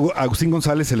 saludamos a Agustín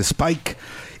González, el Spike.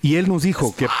 Y él nos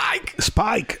dijo que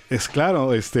Spike es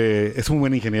claro, es un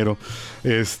buen ingeniero.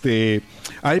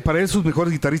 Para él sus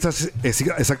mejores guitarristas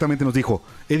exactamente nos dijo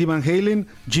Eddie Van Halen,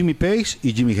 Jimmy Page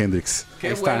y Jimi Hendrix.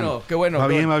 Qué bueno. Va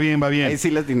bien. Ahí sí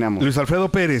le atinamos. Luis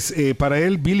Alfredo Pérez, para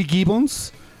él Billy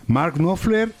Gibbons, Mark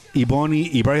Knopfler y Bonnie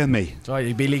y Brian May.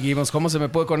 Oye, Billy Gibbons, ¿cómo se me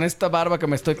puede con esta barba que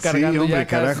me estoy cargando? Sí, hombre, ya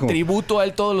carajo. Tributo a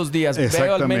él todos los días.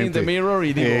 Veo al Man in the Mirror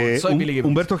y digo, soy Billy Gibbons.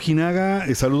 Humberto Jinaga,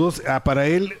 saludos. Para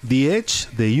él, The Edge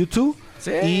de YouTube.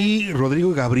 Sí. Y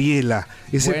Rodrigo Gabriela,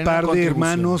 ese Buena par de contribución.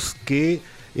 hermanos que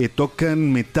tocan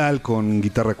metal con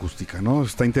guitarra acústica, ¿no?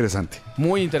 Está interesante.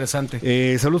 Muy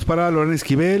interesante. Saludos para Lorena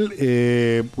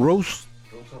Esquivel, Rose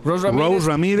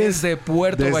Ramírez desde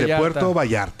Puerto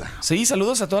Vallarta. Sí,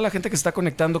 saludos a toda la gente que está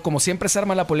conectando. Como siempre se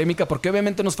arma la polémica porque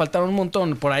obviamente nos faltaron un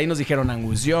montón. Por ahí nos dijeron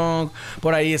Angus Young,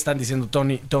 por ahí están diciendo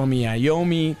Tommy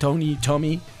Iommi,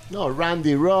 Tommy. No,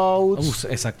 Randy Rhoads.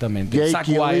 Exactamente. Zakk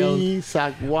Wylde.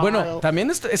 Bueno, también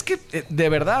es que de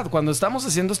verdad, cuando estamos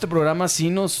haciendo este programa sí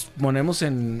nos ponemos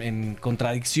en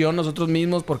contradicción nosotros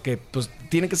mismos porque pues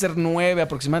tiene que ser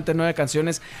aproximadamente 9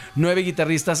 canciones, 9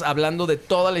 guitarristas hablando de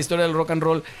toda la historia del rock and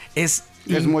roll. Es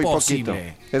muy poquito.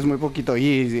 Es muy poquito.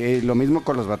 Y lo mismo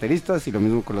con los bateristas y lo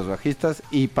mismo con los bajistas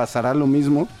y pasará lo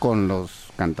mismo con los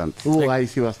cantantes. Ahí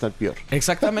sí va a estar peor.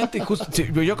 Exactamente.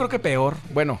 Yo creo que peor.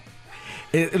 Bueno.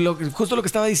 Justo lo que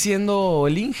estaba diciendo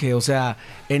el Inge, o sea,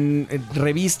 en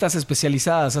revistas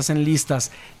especializadas hacen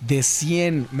listas de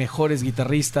 100 mejores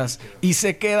guitarristas y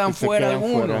se quedan fuera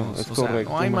algunos. Es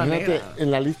correcto. No hay manera.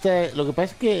 En la lista, lo que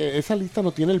pasa es que esa lista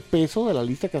no tiene el peso de la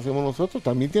lista que hacemos nosotros,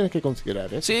 también tienes que considerar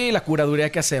eso. Sí, la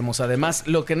curaduría que hacemos. Además,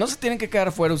 lo que no se tienen que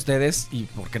quedar fuera ustedes, y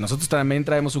porque nosotros también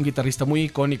traemos un guitarrista muy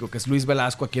icónico, que es Luis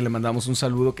Velasco, a quien le mandamos un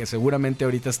saludo, que seguramente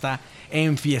ahorita está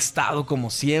enfiestado como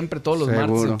siempre, todos los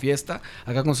martes en fiesta.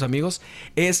 Acá con sus amigos,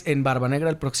 es en Barba Negra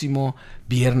el próximo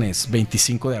viernes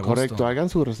 25 de agosto. Correcto, hagan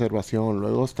su reservación,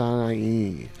 luego están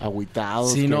ahí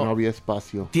agüitados, que no había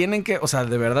espacio. Tienen que, o sea,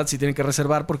 de verdad sí tienen que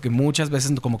reservar porque muchas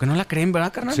veces como que no la creen,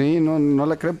 ¿verdad, carnal? Sí, no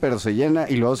la creen, pero se llena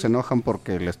y luego se enojan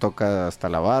porque les toca hasta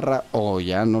la barra o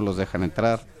ya no los dejan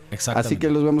entrar. Así que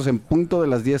los vemos en punto de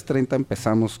las 10:30,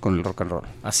 empezamos con el rock and roll.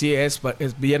 Así es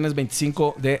viernes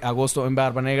 25 de agosto en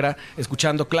Barba Negra,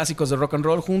 escuchando clásicos de rock and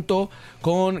roll junto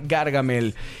con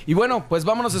Gargamel. Y bueno, pues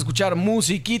vámonos a escuchar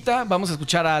musiquita, vamos a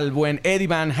escuchar al buen Eddie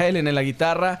Van Halen en la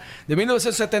guitarra, de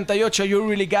 1978, You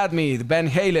Really Got Me, Van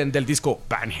Halen, del disco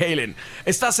Van Halen.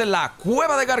 Estás en la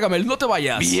Cueva de Gargamel, no te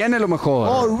vayas. Viene lo mejor.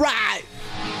 All right.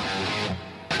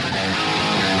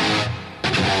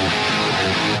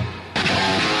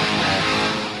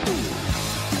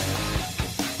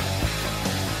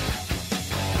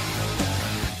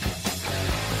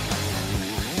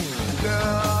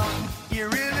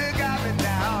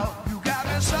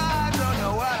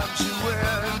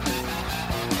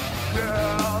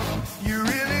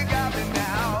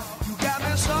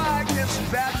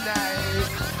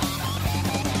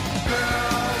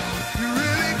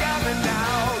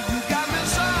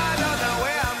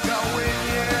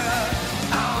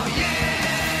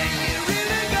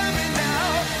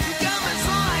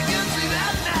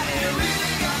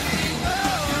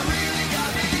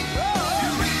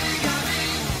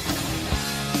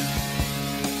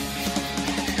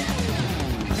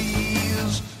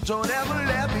 Don't ever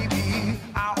let me be.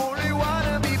 I only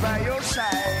wanna be by your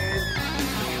side.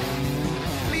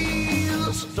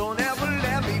 Please, don't ever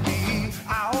let me be.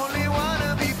 I only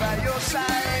wanna be by your side.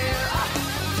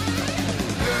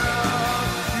 Girl,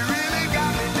 you really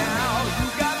got me now. You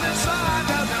got me so I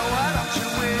don't know what I'm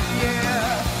doing,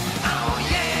 yeah. Oh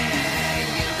yeah,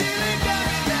 you really got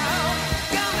me now.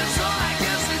 Got me so I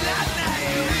can't sleep that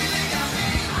night. You really got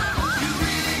me. You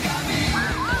really got me.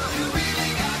 You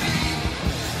really got me.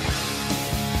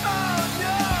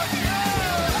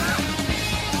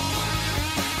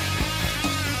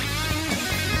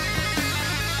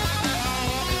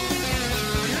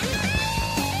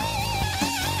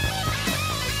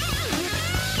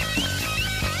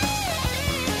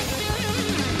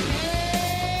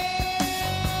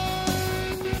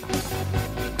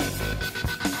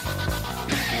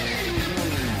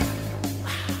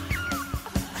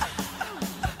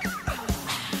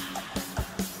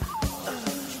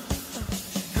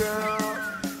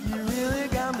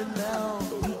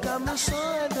 So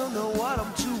I don't know what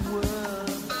I'm doing.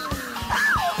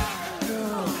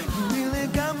 Girl, you really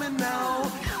got me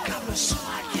now. Got me so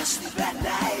I can't sleep at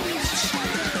night.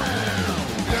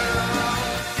 Girl,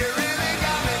 you really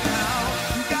got me now.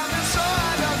 You got me so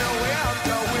I don't know where I'm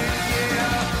going,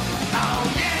 yeah. Oh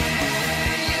yeah,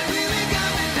 you really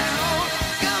got me now.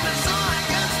 Got me so I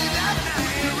can't sleep at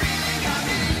night. You really got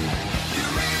me. You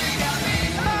really got me.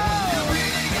 Oh, you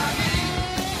really got me.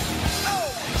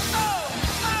 Oh.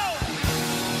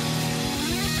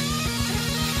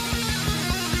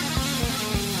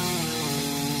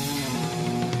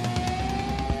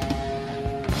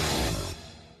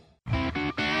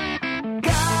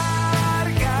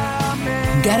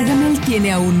 Gargamel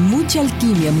tiene aún mucha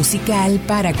alquimia musical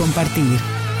para compartir.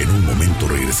 En un momento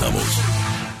regresamos.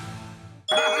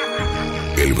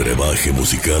 El brebaje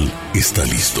musical está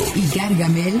listo. Y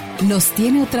Gargamel nos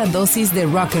tiene otra dosis de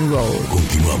rock and roll.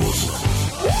 Continuamos.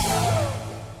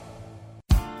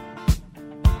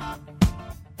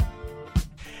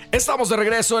 Estamos de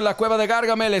regreso en la Cueva de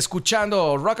Gargamel,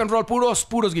 escuchando rock and roll,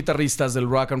 puros guitarristas del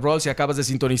rock and roll. Si acabas de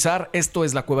sintonizar, esto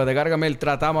es la Cueva de Gargamel,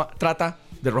 trata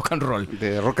de rock and roll.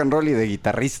 De rock and roll y de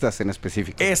guitarristas en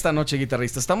específico. Esta noche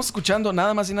guitarristas. Estamos escuchando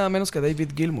nada más y nada menos que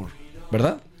David Gilmour,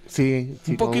 ¿verdad? Sí,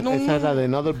 Un poquito, esa es la de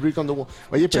Another Brick on the Wall.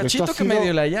 Oye, pero esto Chachito ha que sido-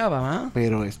 medio la hallaba, ¿ah?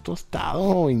 Pero esto ha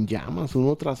estado en llamas,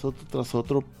 uno tras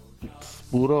otro,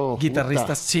 puro... Guitarristas,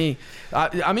 puta. sí.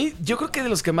 A mí, yo creo que de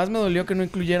los que más me dolió que no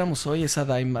incluyéramos hoy es a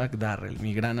Dimebag Darrell,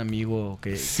 mi gran amigo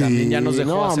que Sí, también ya nos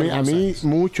dejó no, hace a unos mí años.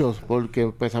 muchos, porque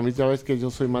pues a mí sabes que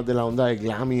yo soy más de la onda de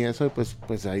glam y eso, y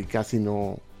pues ahí casi no,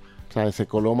 o sea, se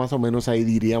coló más o menos ahí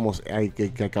diríamos, ahí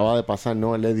que acaba de pasar,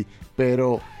 ¿no? El Eddie,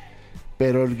 pero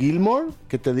el Gilmour,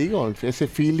 ¿qué te digo? Ese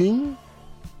feeling,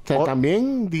 o sea,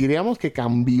 también diríamos que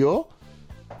cambió, o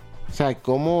sea,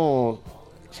 como...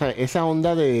 O sea, esa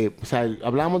onda de... O sea,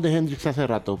 hablábamos de Hendrix hace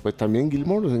rato. Pues también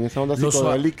Gilmour, en esa onda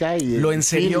psicodélica y... Lo el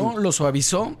enserió, feeling. lo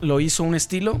suavizó, lo hizo un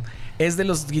estilo. Es de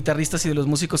los guitarristas y de los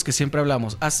músicos que siempre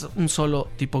hablamos. Haz un solo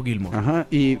tipo Gilmour. Ajá,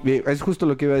 y es justo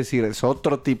lo que iba a decir, es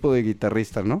otro tipo de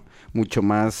guitarrista, ¿no? Mucho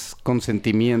más con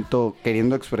sentimiento,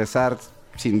 queriendo expresar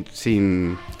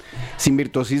sin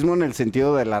virtuosismo en el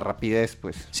sentido de la rapidez,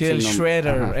 pues. Sí, el Sino-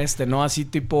 shredder, ajá. ¿no? Así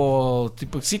tipo...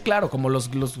 Sí, claro, como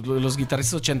los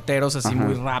guitarristas ochenteros, así Ajá.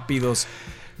 muy rápidos.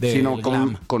 Sino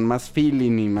glam. con más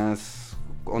feeling y más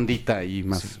ondita y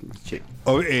más chido.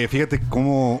 Fíjate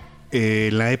cómo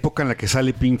la época en la que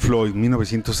sale Pink Floyd,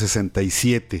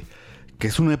 1967, que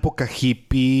es una época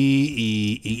hippie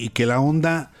y que la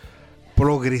onda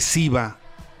progresiva,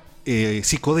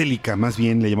 psicodélica más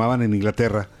bien, le llamaban en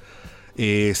Inglaterra.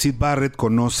 Syd Barrett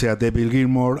conoce a David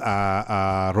Gilmour,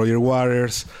 a Roger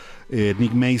Waters,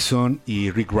 Nick Mason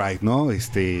y Rick Wright, ¿no?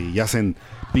 Y hacen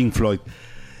Pink Floyd.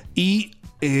 Y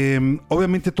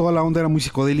obviamente toda la onda era muy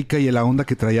psicodélica y la onda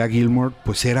que traía Gilmour,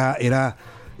 pues era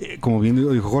como bien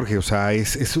dijo Jorge, o sea,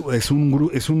 es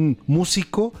un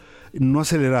músico no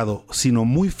acelerado, sino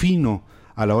muy fino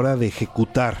a la hora de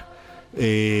ejecutar.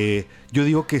 Yo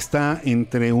digo que está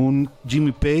entre un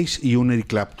Jimmy Page y un Eric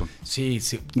Clapton. Sí,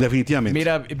 sí. Definitivamente.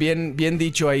 Mira, bien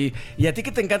dicho ahí. Y a ti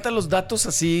que te encantan los datos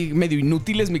así medio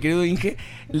inútiles, mi querido Inge,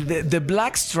 The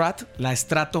Black Strat, la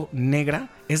estrato negra,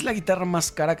 es la guitarra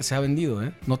más cara que se ha vendido,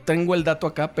 ¿eh? No tengo el dato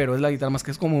acá, pero es la guitarra más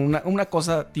cara. Es como una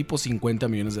cosa tipo $50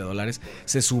 millones.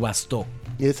 Se subastó.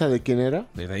 ¿Y esa de quién era?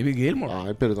 De David Gilmour.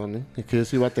 Ay, perdón, es que yo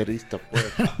soy baterista, pues.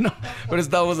 No, pero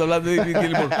estábamos hablando de David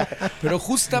Gilmour. Pero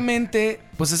justamente,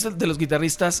 pues es el de los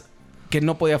guitarristas que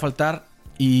no podía faltar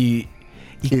y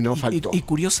no faltó. Y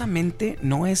curiosamente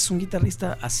no es un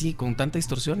guitarrista así, con tanta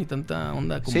distorsión y tanta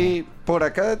onda como... Sí, por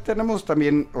acá tenemos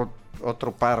también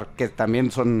otro par que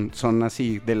también son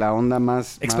así, de la onda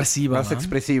más expresiva, más ¿no?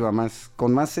 expresiva,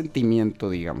 con más sentimiento,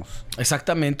 digamos.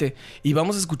 Exactamente. Y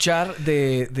vamos a escuchar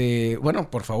bueno,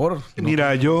 por favor.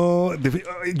 Mira, yo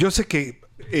sé que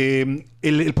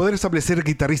el poder establecer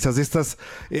guitarristas de estas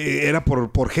era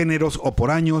por géneros o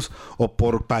por años o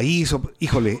por país,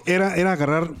 híjole, era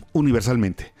agarrar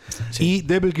universalmente. Sí. Y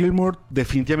David Gilmour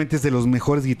definitivamente es de los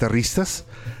mejores guitarristas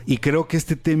y creo que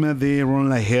este tema de Run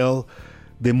Like Hell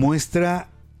demuestra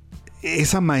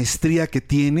esa maestría que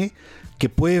tiene, que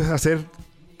puede hacer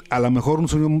a lo mejor un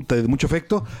sonido de mucho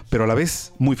efecto, pero a la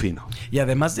vez muy fino. Y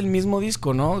además del mismo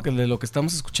disco, ¿no? Que de lo que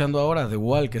estamos escuchando ahora, The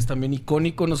Wall, que es también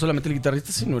icónico, no solamente el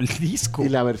guitarrista, sino el disco. Y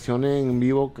la versión en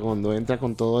vivo, cuando entra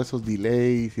con todos esos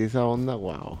delays y esa onda,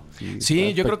 wow.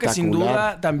 Sí, yo creo que sin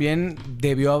duda también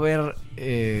debió haber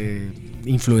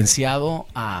influenciado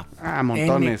a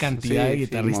montones. N cantidad Sí, de sí,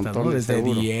 guitarristas, ¿no? montones, Desde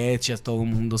seguro. The Edge a todo el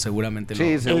mundo seguramente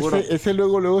Sí, seguro. Ese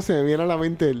luego se me viene a la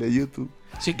mente el de YouTube.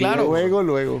 Sí, claro.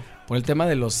 Luego. Por el tema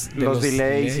de los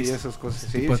delays y esas cosas.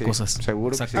 Sí, tipo de sí, cosas.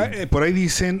 Seguro que sí. Por ahí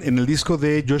dicen, en el disco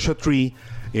de Joshua Tree,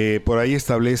 por ahí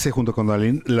establece junto con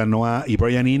Daniel Lanois y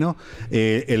Brian Eno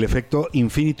el efecto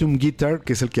Infinitum Guitar,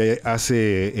 que es el que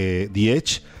hace The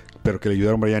Edge, pero que le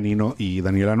ayudaron Brian Eno y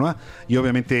Daniel Lanois. Y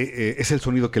obviamente es el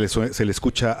sonido que se le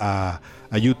escucha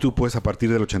a YouTube pues a partir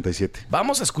del 87.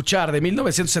 Vamos a escuchar de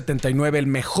 1979, el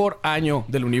mejor año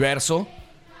del universo.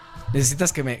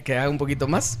 ¿Necesitas que haga un poquito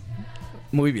más?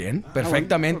 Muy bien,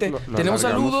 perfectamente. Bueno, lo Tenemos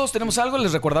alargamos. saludos, tenemos algo.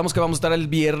 Les recordamos que vamos a estar el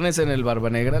viernes en el Barba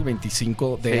Negra, el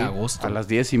 25 de Sí, agosto. a las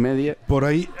 10:30. Por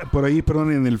ahí,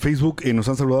 perdón, en el Facebook nos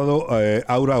han saludado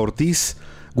Aura Ortiz,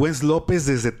 Wens López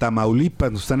desde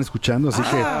Tamaulipas, nos están escuchando, así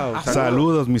que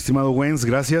saludos, mi estimado Wens,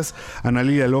 gracias. Ana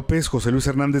Lilia López, José Luis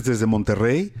Hernández desde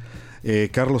Monterrey,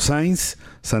 Carlos Sainz,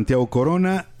 Santiago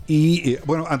Corona y,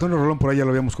 bueno, Antonio Rolón por ahí ya lo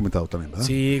habíamos comentado también, ¿verdad?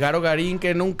 Sí, Garo Garín,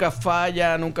 que nunca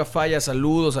falla.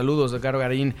 Saludos de Garo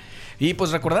Garín. Y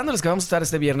pues recordándoles que vamos a estar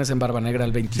este viernes en Barba Negra,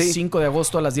 el 25 de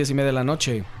agosto a las 10:30 de la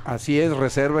noche. Así es,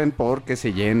 reserven porque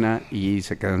se llena y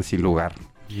se quedan sin lugar.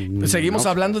 Seguimos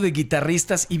hablando de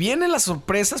guitarristas y vienen las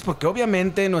sorpresas porque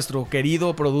obviamente nuestro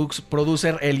querido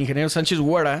producer, el ingeniero Sánchez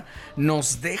Huera,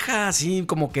 nos deja así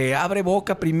como que abre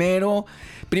boca primero.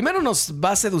 Primero nos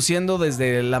va seduciendo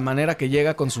desde la manera que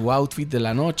llega con su outfit de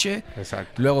la noche.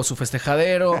 Exacto. Luego su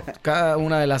festejadero, cada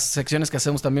una de las secciones que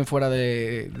hacemos también fuera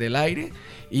del aire.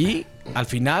 Y al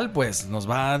final, pues, nos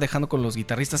va dejando con los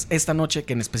guitarristas. Esta noche,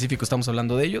 que en específico estamos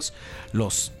hablando de ellos,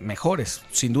 los mejores.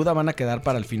 Sin duda van a quedar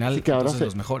para el final, Sí, que ahora entonces,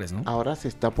 los mejores, ¿no? Ahora se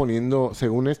está poniendo,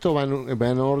 según esto, va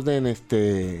en orden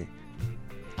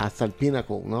hasta el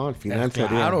Pinnacle, ¿no? Al final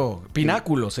Claro,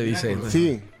 pináculo se dice.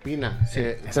 Sí, Pina.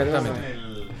 Exactamente.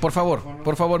 Por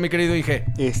favor, mi querido Inge.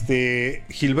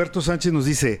 Gilberto Sánchez nos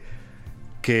dice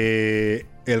que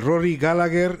el Rory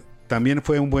Gallagher también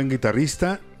fue un buen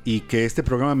guitarrista y que este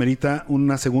programa merita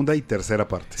una segunda y tercera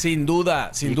parte. Sin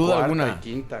duda Cuarta alguna. y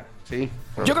quinta, sí.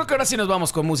 Yo creo que ahora sí nos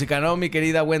vamos con música, ¿no, mi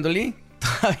querida Wendolly?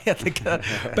 Todavía te queda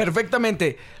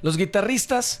perfectamente. Los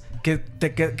guitarristas que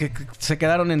se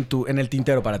quedaron en el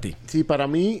tintero para ti. Sí, para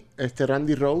mí,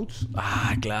 Randy Rhoads.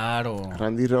 Ah, claro.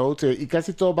 Randy Rhoads, y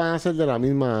casi todos van a ser de la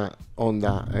misma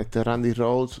onda. Randy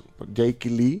Rhoads, Jake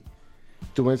Lee.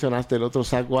 Tú mencionaste el otro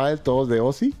Zakk Wylde, todos de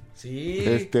Ozzy. Sí.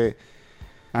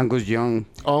 Angus Young.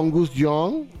 Angus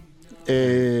Young.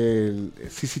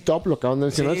 CC Top, lo acaban de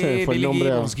mencionar, Sí, se me fue Billy el nombre.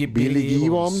 Gibbons, Billy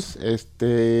Gibbons.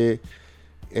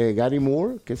 Gary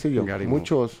Moore, qué sé yo. Gary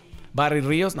muchos. Barry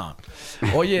Ríos, no.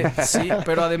 Oye, sí,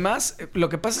 pero además, lo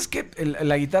que pasa es que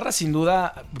la guitarra, sin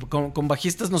duda, con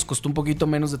bajistas nos costó un poquito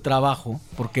menos de trabajo,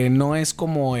 porque no es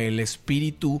como el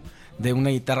espíritu de una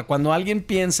guitarra. Cuando alguien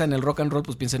piensa en el rock and roll,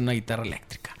 pues piensa en una guitarra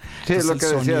eléctrica. Sí, es lo que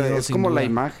Entonces, el decía, sonido, es sin como la duda.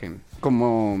 imagen.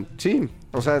 Como, sí,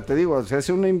 o sea, te digo, se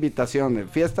hace una invitación de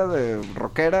fiesta de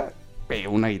rockera,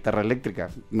 una guitarra eléctrica.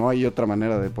 No hay otra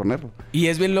manera de ponerlo. Y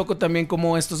es bien loco también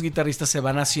cómo estos guitarristas se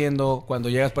van haciendo cuando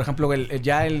llegas, por ejemplo,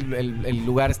 el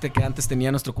lugar que antes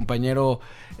tenía nuestro compañero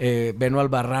Beno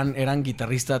Albarrán, eran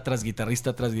guitarrista tras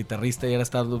guitarrista tras guitarrista, y ahora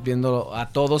estamos viendo a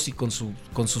todos y con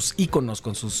sus íconos,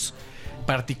 con sus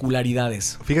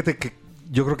particularidades. Fíjate que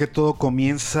yo creo que todo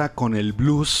comienza con el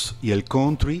blues y el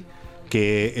country,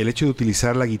 que el hecho de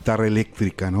utilizar la guitarra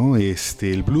eléctrica, ¿no?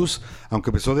 El blues, aunque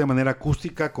empezó de manera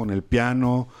acústica con el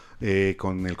piano,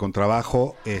 con el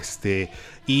contrabajo,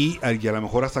 y a lo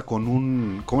mejor hasta con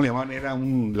un, ¿cómo le llamaban? Era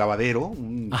un lavadero.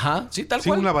 Ajá, sí, tal Sí,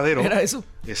 cual. un lavadero. Era eso.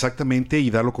 Exactamente, y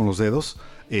darlo con los dedos.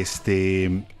 Es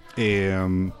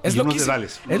y unos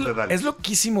dedales. Es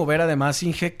loquísimo ver además,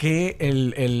 Inge, que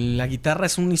la guitarra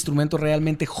es un instrumento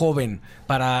realmente joven.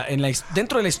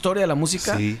 Dentro de la historia de la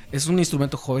música, Sí. es un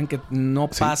instrumento joven que no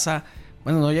pasa...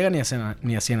 Bueno, no llega ni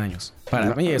a 100 años.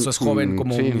 Para mí eso es joven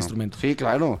como sí, un no. instrumento. Sí,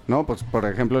 claro. No, pues por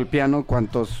ejemplo el piano,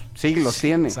 ¿cuántos siglos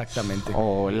tiene? Exactamente.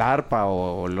 O el arpa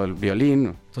o el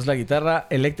violín. Entonces la guitarra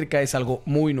eléctrica es algo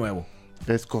muy nuevo.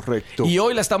 Es correcto. Y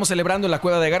hoy la estamos celebrando en la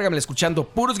Cueva de Gargamel, escuchando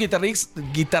puros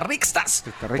guitarristas.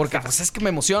 Porque pues es que me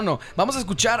emociono. Vamos a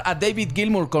escuchar a David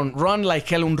Gilmour con Run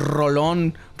Like Hell, un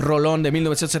rolón de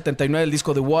 1979, el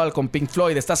disco The Wall con Pink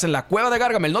Floyd. Estás en la Cueva de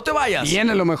Gargamel, no te vayas.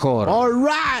 Viene lo mejor. All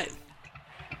right.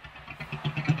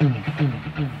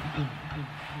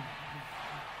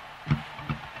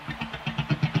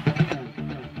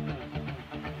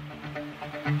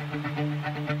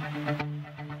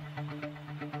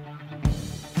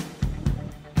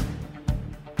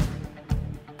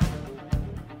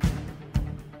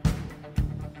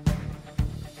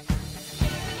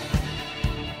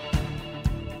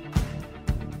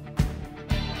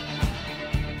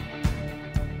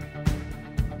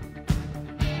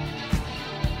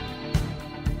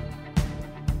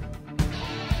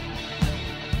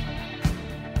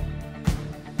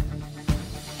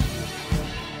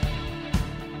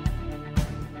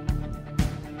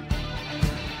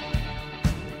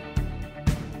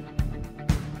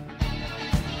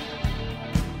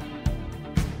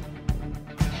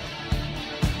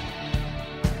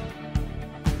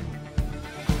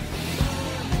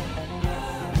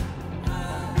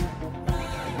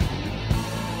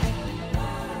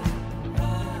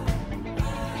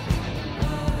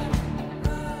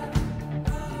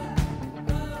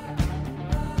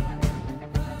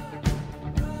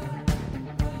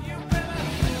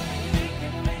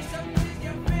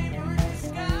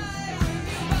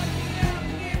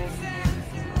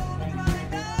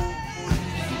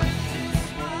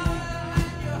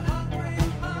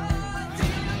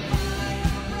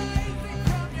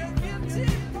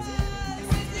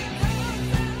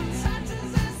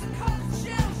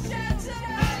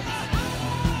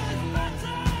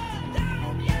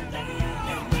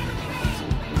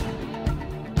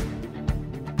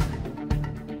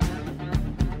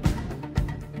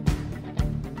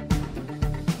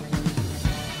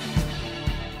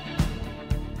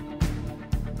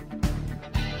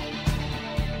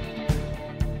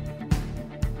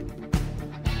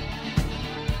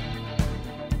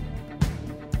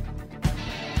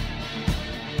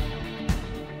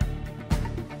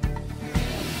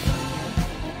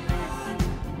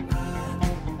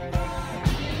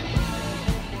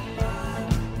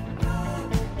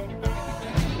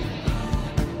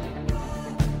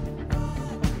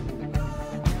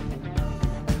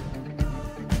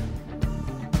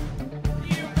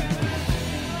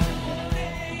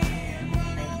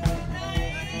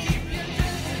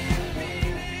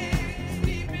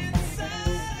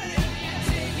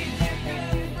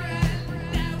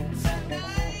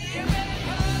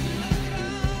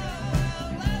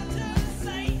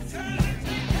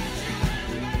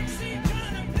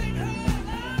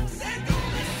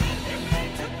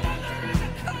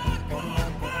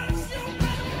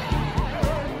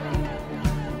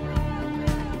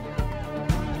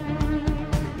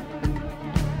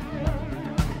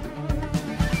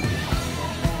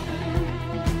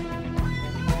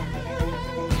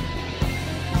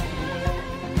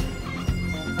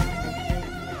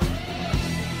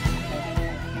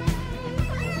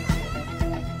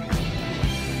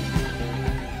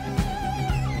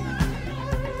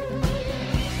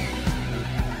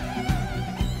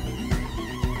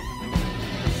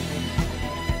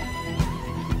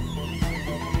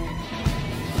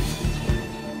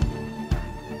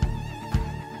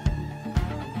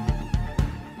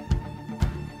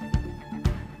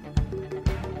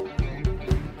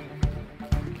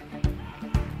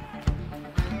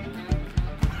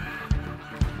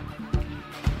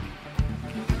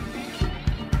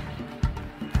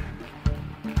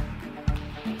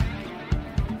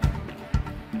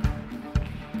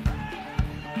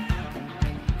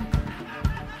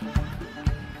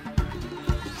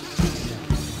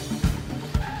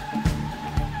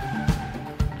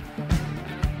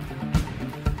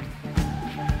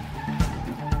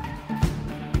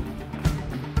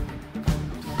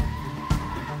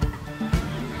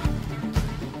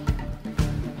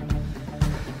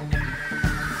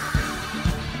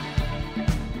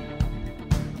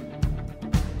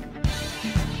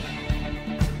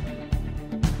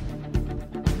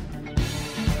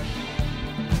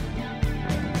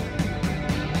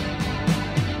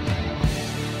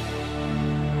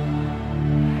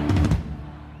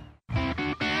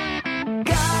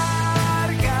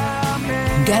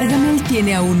 Gargamel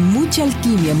tiene aún mucha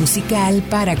alquimia musical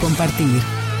para compartir.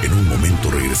 En un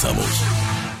momento regresamos.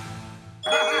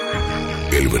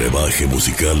 El brebaje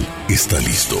musical está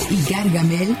listo. Y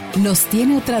Gargamel nos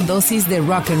tiene otra dosis de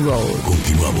rock and roll.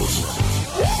 Continuamos.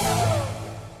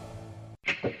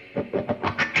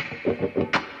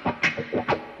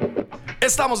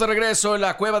 Estamos de regreso en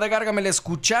la Cueva de Gargamel,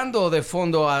 escuchando de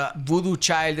fondo a Voodoo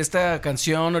Child, esta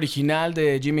canción original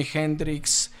de Jimi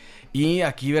Hendrix y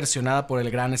aquí versionada por el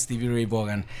gran Stevie Ray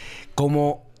Vaughan.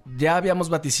 Como ya habíamos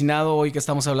vaticinado, hoy que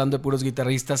estamos hablando de puros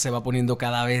guitarristas, se va poniendo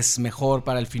cada vez mejor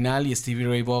para el final y Stevie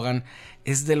Ray Vaughan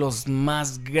es de los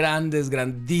más grandes,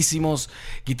 grandísimos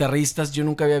guitarristas. Yo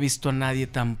nunca había visto a nadie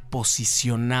tan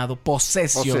posesionado,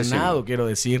 quiero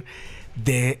decir,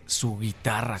 de su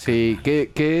guitarra. Sí,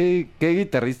 qué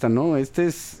guitarrista, ¿no? Este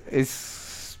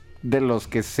es de los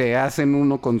que se hacen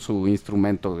uno con su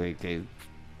instrumento, de que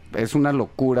es una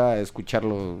locura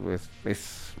escucharlo,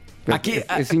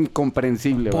 es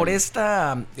incomprensible. Por ¿vale?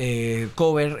 esta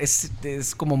cover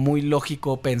es como muy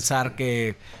lógico pensar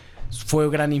que fue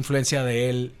gran influencia de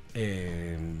él.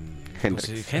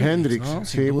 Hendrix, ¿no?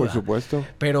 sí, por supuesto.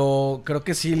 Pero creo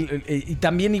que sí. Y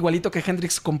también igualito que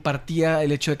Hendrix compartía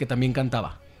el hecho de que también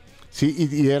cantaba. Sí,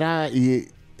 y era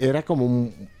como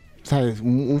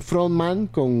un frontman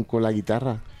con la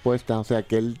guitarra puesta. O sea,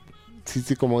 que él,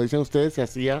 sí, como dicen ustedes,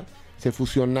 se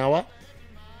fusionaba.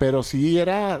 Pero sí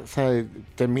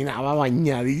terminaba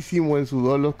bañadísimo en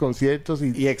sudor los conciertos.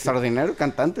 Y extraordinario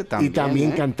cantante también. Y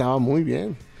también cantaba muy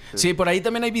bien. Sí, por ahí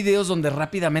también hay videos donde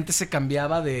rápidamente se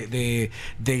cambiaba de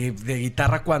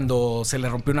guitarra cuando se le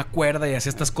rompió una cuerda y hacía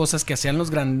estas cosas que hacían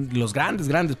los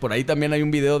grandes. Por ahí también hay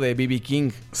un video de B.B.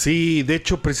 King. Sí, de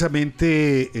hecho,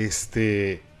 precisamente,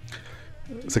 se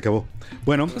acabó.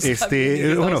 Bueno,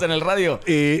 Estamos en el radio.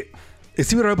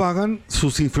 Stevie Ray Vaughan,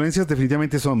 sus influencias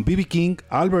definitivamente son B.B. King,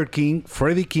 Albert King,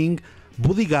 Freddie King,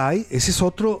 Buddy Guy, ese es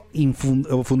otro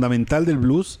fundamental del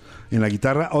blues en la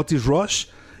guitarra, Otis Rush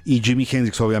y Jimi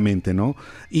Hendrix, obviamente, ¿no?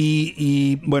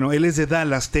 Y bueno, él es de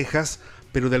Dallas, Texas,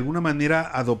 pero de alguna manera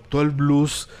adoptó el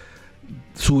blues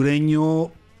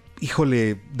sureño,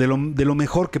 híjole, de lo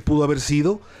mejor que pudo haber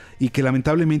sido, y que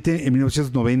lamentablemente en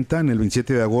 1990, en el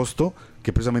 27 de agosto,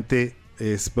 que precisamente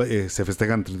se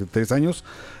festejan 33 años,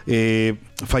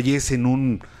 fallece en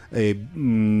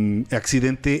un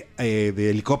accidente de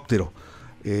helicóptero.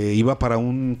 Iba para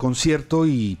un concierto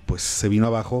y pues se vino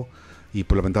abajo y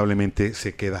pues lamentablemente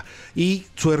se queda. Y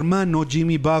su hermano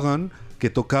Jimmy Vaughan, que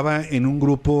tocaba en un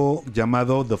grupo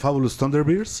llamado The Fabulous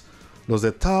Thunderbirds, los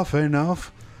de Tough Enough,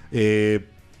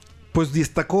 pues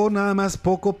destacó nada más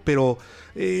poco, pero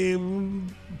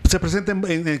se presenta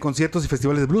en conciertos y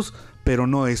festivales de blues, pero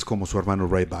no es como su hermano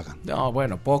Ray Vaughan. No,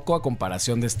 bueno, poco a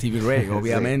comparación de Stevie Ray,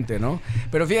 obviamente, sí, ¿no?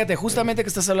 Pero fíjate, justamente que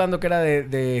estás hablando que era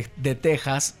de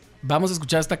Texas, vamos a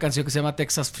escuchar esta canción que se llama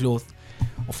Texas Flood.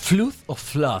 O Flood o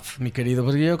Flood, mi querido,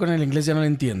 porque yo con el inglés ya no lo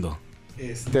entiendo.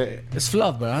 Es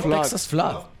flood, ¿verdad? Flood. Texas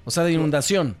Flood. O sea, de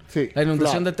inundación. Sí, la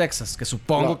inundación flood. de Texas, que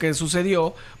supongo Flood. que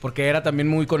sucedió porque era también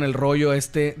muy con el rollo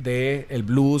de el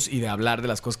blues y de hablar de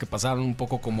las cosas que pasaron, un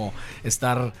poco como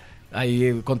estar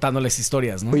ahí contándoles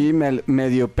historias, ¿no? Oye,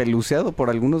 medio peluceado por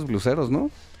algunos bluseros,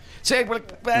 ¿no? Sí,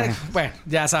 bueno,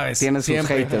 ya sabes. Tiene sus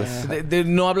siempre. haters.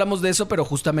 No hablamos de eso, pero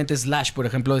justamente Slash, por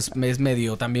ejemplo, es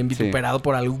medio también vituperado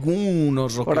por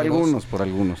algunos rockeros. Por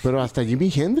algunos. Pero hasta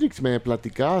Jimi Hendrix me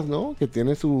platicabas, ¿no? Que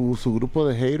tiene su grupo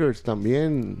de haters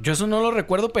también. Yo eso no lo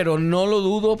recuerdo, pero no lo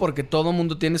dudo porque todo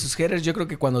mundo tiene sus haters. Yo creo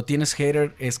que cuando tienes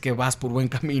hater es que vas por buen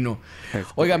camino.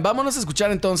 Oigan, vámonos a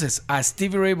escuchar entonces a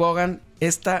Stevie Ray Vaughan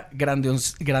esta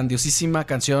grandiosísima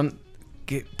canción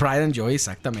que Pride and Joy,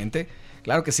 exactamente.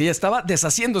 Claro que sí, estaba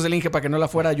deshaciéndose el Inge para que no la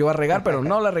fuera yo a regar, pero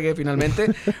no la regué finalmente.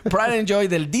 Pride and Joy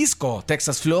del disco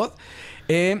Texas Flood.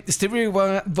 Stevie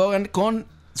Vaughan con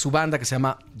su banda que se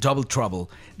llama Double Trouble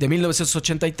de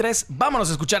 1983. Vámonos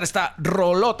a escuchar esta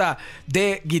rolota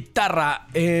de guitarra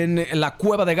en la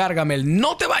Cueva de Gargamel.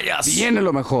 ¡No te vayas! Viene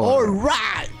lo mejor. All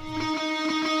right.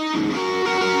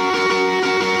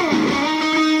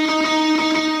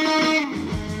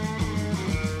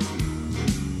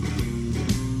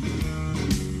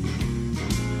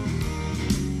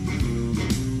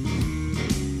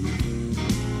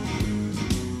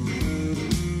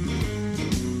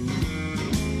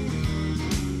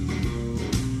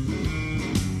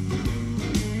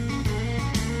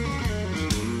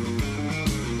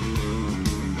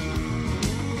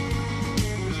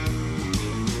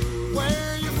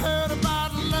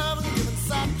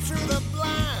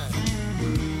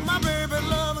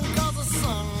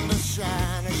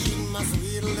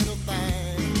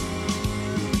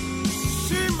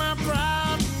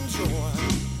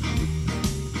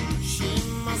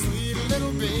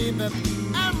 baby,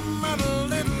 I'm a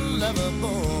little lover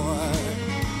boy.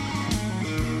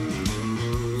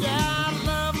 Yeah, I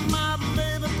love my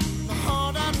baby, my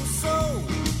heart and soul.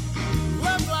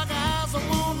 Love like eyes that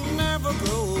won't never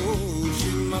grow.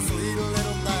 She's my sweet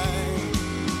little thing.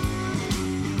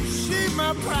 She's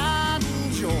my pride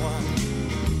and joy.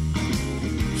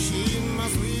 She's my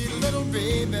sweet little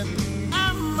baby.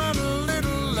 I'm a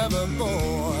little lover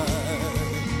boy.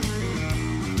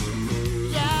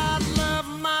 Yeah, I love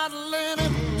my lady.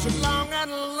 She's long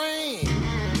and lean.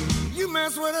 You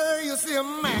mess with her, you'll see a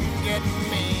man get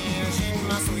mean. She's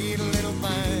my sweet little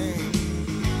thing.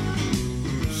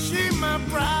 She's my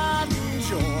pride and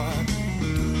joy.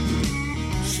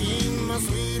 She's my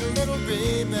sweet little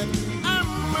baby.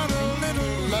 I'm a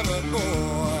little lover boy.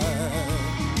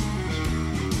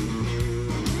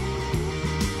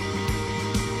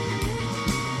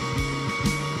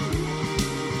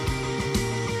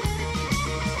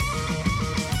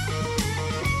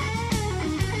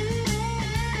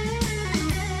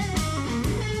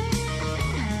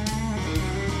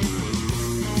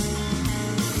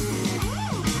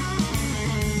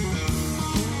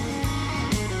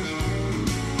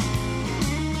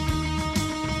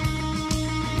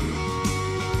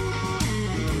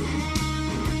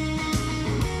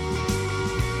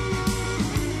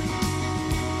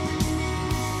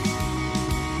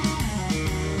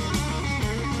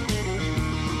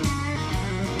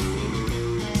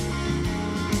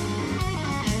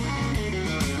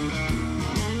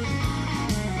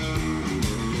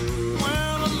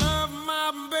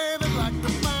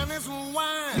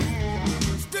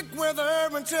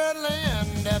 Until the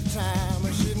end of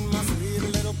time, she's my sweet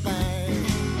little thing.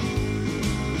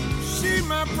 She's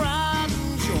my pride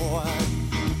and joy.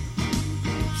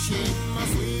 She's my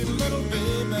sweet little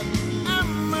baby.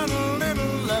 I'm a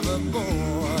little lover boy.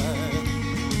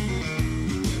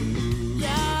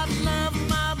 Yeah, I love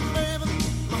my baby,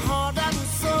 my heart and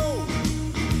soul.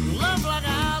 Love like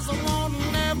eyes that won't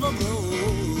never grow.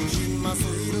 She's my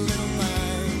sweet little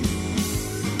thing.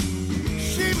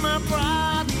 She's my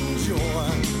pride and joy.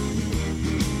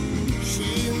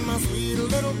 She's my sweet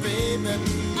little baby.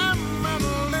 I'm a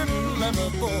little lover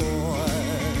boy.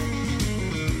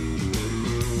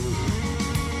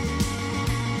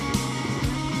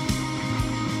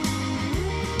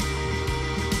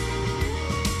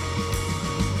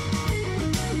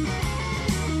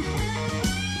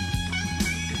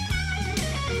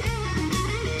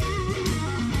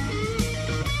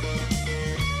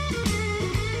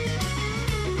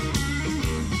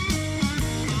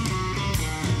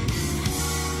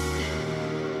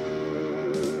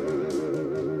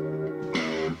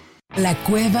 La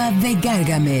Cueva de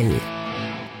Gargamel.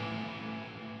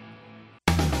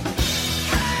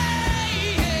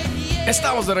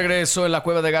 Estamos de regreso en la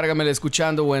Cueva de Gargamel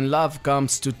escuchando When Love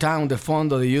Comes to Town de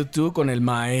fondo de YouTube con el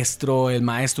maestro,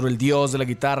 el dios de la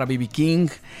guitarra, B.B. King.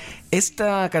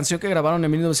 Esta canción que grabaron en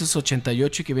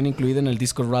 1988 y que viene incluida en el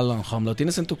disco Rattle and Home, ¿lo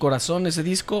tienes en tu corazón ese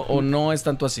disco o no es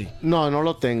tanto así? No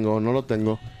lo tengo.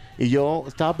 Y yo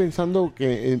estaba pensando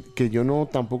que yo no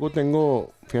tampoco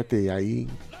tengo, fíjate, ahí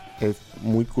es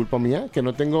muy culpa mía, que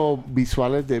no tengo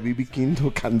visuales de B.B. King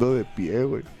tocando de pie,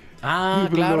 güey. Ah,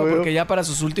 claro, porque ya para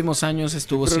sus últimos años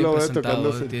estuvo siempre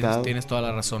sentado. Tienes toda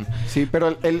la razón. Sí,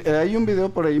 pero hay un video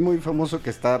por ahí muy famoso que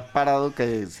está parado,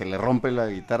 que se le rompe la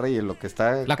guitarra y en lo que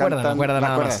está La cuerda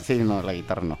nada más. Sí, no, la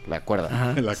guitarra no, la cuerda.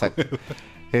 Ajá. Exacto.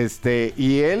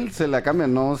 Y él se la cambia,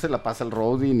 no se la pasa al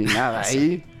roadie ni nada.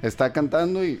 Ahí está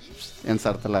cantando y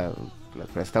ensarta la cuerda.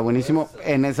 Está buenísimo.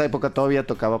 En esa época todavía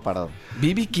tocaba parado.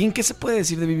 B.B. King, ¿qué se puede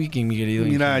decir de B.B. King, mi querido?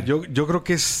 Mira, yo creo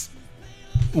que es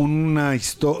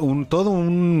todo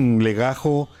un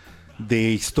legajo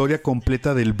de historia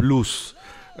completa del blues.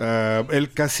 Él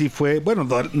casi fue, bueno,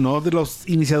 no de los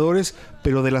iniciadores,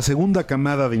 pero de la segunda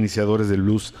camada de iniciadores del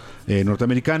blues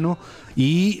norteamericano.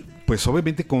 Y pues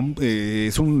obviamente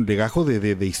es un legajo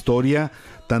de historia,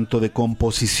 tanto de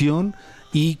composición,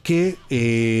 y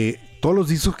que todos los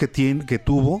discos que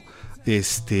tuvo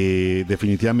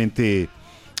definitivamente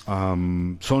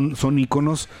son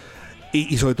íconos.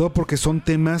 Y sobre todo porque son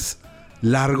temas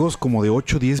largos como de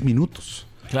 8 o 10 minutos.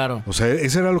 Claro. O sea,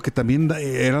 eso era lo que también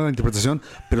era la interpretación.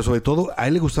 Pero sobre todo a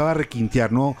él le gustaba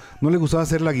requintear. No le gustaba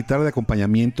hacer la guitarra de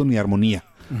acompañamiento ni armonía.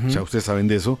 Uh-huh. O sea, ustedes saben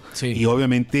de eso. Sí. Y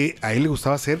obviamente a él le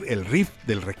gustaba hacer el riff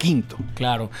del requinto.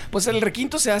 Claro. Pues el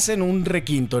requinto se hace en un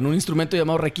requinto, en un instrumento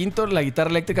llamado requinto. La guitarra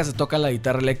eléctrica se toca la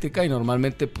guitarra eléctrica y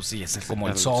normalmente, pues sí, es como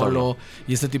el solo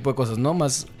y este tipo de cosas, ¿no?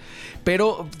 Más.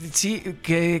 Pero sí,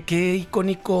 qué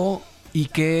icónico y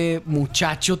qué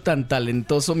muchacho tan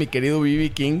talentoso, mi querido B.B.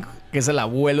 King, que es el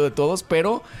abuelo de todos,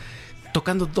 pero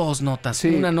tocando dos notas, Sí,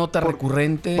 una nota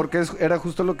recurrente. Porque era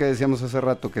justo lo que decíamos hace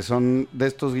rato, que son de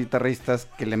estos guitarristas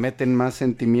que le meten más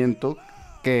sentimiento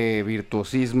que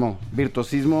virtuosismo.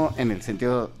 Virtuosismo en el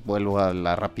sentido, vuelvo a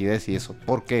la rapidez y eso,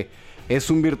 porque es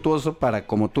un virtuoso para,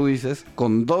 como tú dices,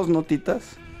 con dos notitas,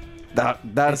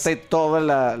 darte toda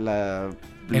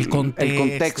el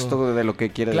contexto de lo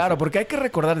que quiere Claro, decir. porque hay que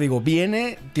recordar,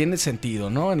 tiene sentido,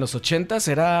 ¿no? En los 80s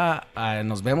era,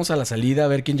 nos vemos a la salida a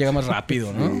ver quién llega más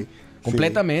rápido, ¿no? Sí,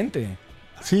 Completamente.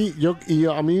 Sí,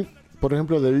 a mí, por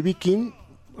ejemplo, de B.B. King,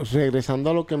 regresando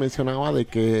a lo que mencionaba de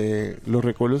que los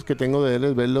recuerdos que tengo de él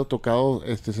es verlo tocado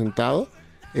sentado,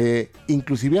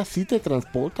 inclusive así te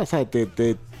transporta, o sea,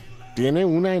 te tiene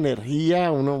una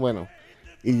energía,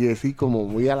 y así como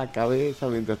muy a la cabeza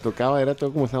mientras tocaba, era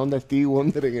todo como esa onda Stevie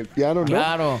Wonder en el piano, ¿no?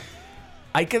 Claro.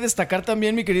 Hay que destacar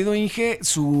también, mi querido Inge,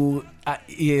 su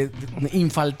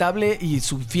infaltable y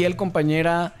su fiel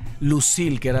compañera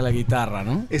Lucille, que era la guitarra,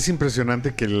 ¿no? Es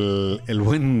impresionante que el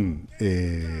buen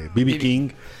B.B. King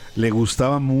le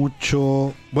gustaba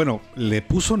mucho. Bueno, le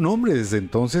puso nombre desde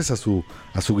entonces a su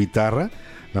guitarra,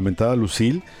 lamentada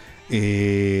Lucille.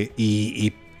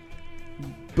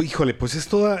 Híjole, pues es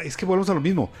que volvemos a lo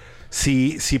mismo.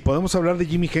 Si podemos hablar de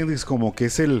Jimi Hendrix como que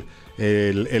es el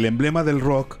emblema del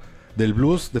rock, del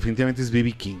blues, definitivamente es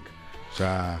B.B. King. O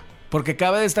sea, porque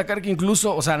cabe destacar que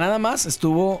incluso, nada más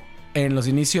estuvo en los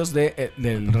inicios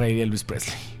del rey Elvis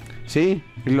Presley. Sí,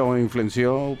 lo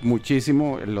influenció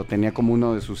muchísimo, lo tenía como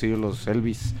uno de sus ídolos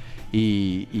Elvis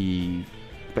y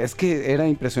es que era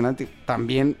impresionante,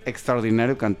 también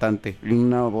extraordinario cantante,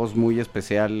 una voz muy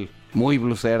especial, muy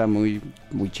blusera, muy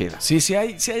chida. Sí, si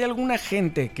hay alguna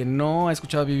gente que no ha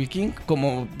escuchado a B.B. King,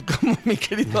 como mi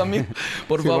querido amigo,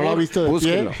 por favor, no lo ha visto de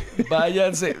búsquenlo.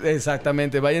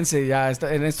 Váyanse ya.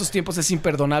 En estos tiempos es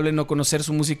imperdonable no conocer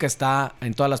su música. Está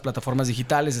en todas las plataformas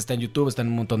digitales, está en YouTube, está en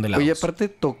un montón de lados. Oye, aparte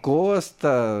tocó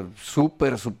hasta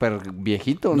súper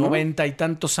viejito, ¿no? 90 y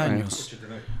tantos años.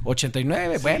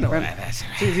 89, bueno.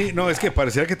 sí, no, es que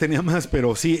parecía que tenía más,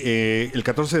 pero sí, el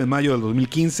 14 de mayo del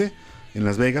 2015... en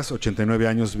Las Vegas, 89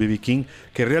 años, B.B. King,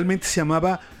 que realmente se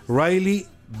llamaba Riley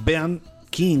Van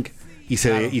King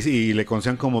y le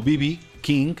conocían como B.B.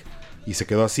 King y se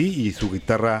quedó así, y su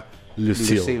guitarra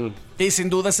Lucille. Y sin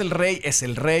duda es el rey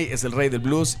del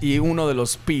blues y uno de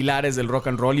los pilares del rock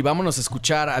and roll. Y vámonos a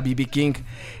escuchar a B.B. King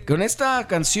con esta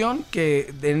canción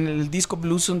que en el disco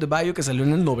Blues on the Bayou, que salió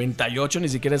en el 98, ni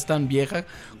siquiera es tan vieja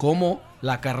como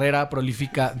la carrera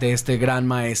prolífica de este gran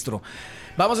maestro.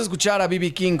 Vamos a escuchar a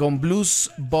B.B. King con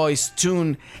Blues Boys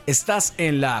Tune. Estás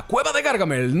en la Cueva de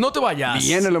Gargamel, no te vayas.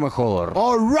 Viene lo mejor.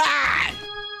 All right.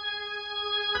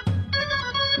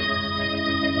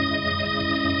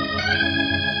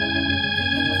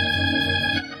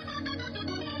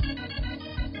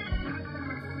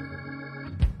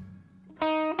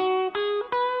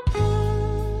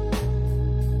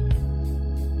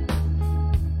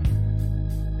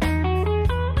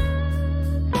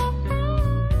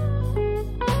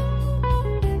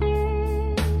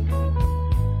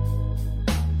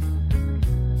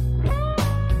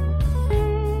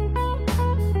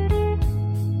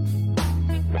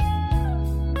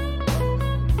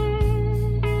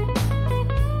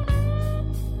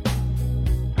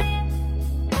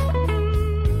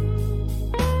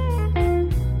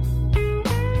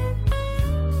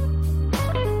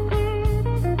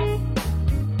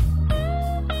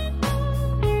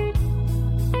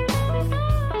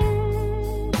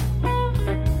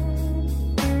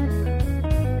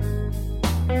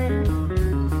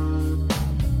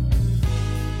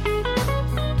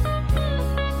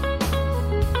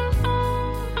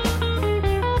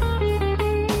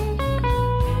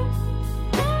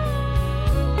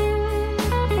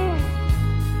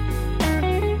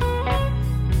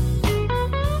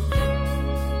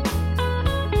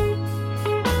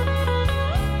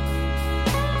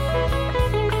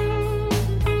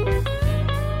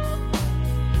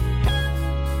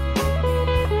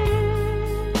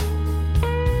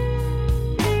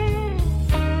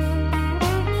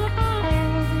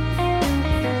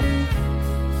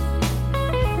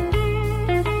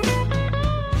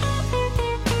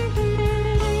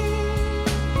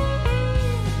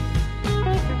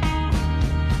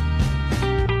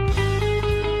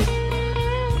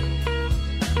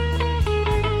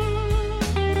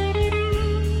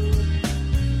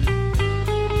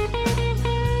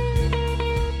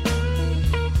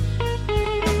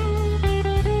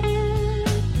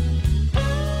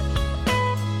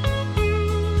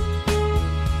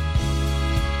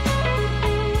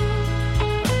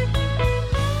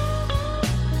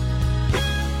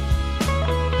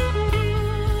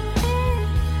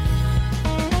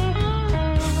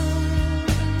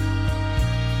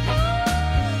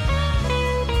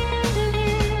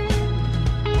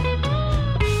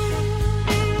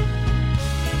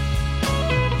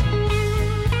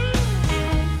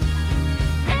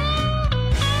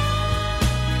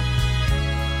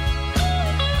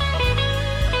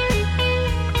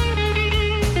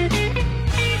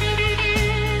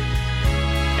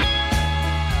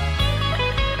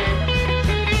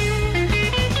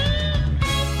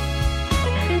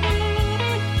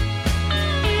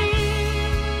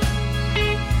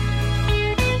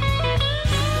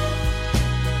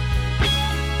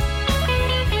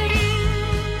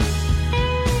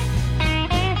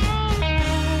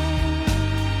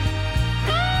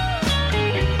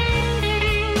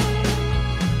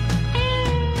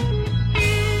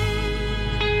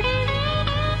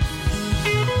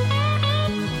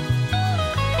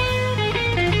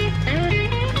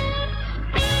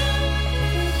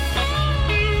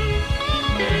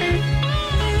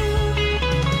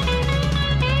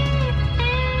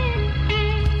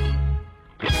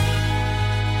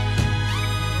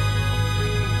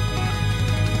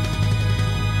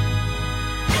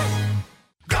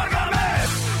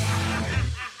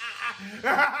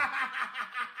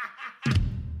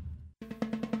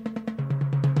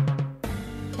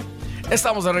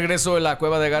 Estamos de regreso en la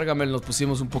Cueva de Gargamel. Nos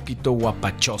pusimos un poquito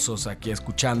guapachosos aquí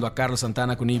escuchando a Carlos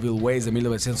Santana con Evil Ways de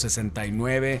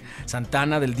 1969.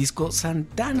 Santana del disco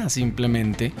Santana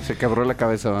simplemente. Se quebró la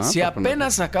cabeza, ¿verdad? Si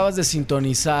apenas acabas de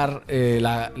sintonizar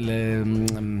la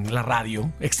radio,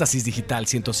 Éxtasis Digital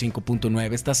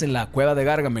 105.9, estás en la Cueva de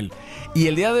Gargamel. Y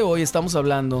el día de hoy estamos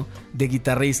hablando de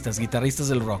guitarristas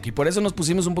del rock. Y por eso nos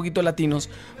pusimos un poquito latinos,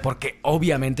 porque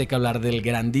obviamente hay que hablar del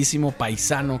grandísimo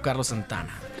paisano Carlos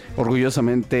Santana.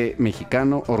 Orgullosamente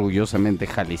mexicano, orgullosamente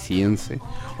jalisciense.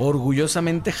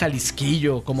 Orgullosamente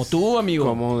jalisquillo, como tú, amigo.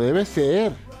 Como debe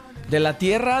ser. De la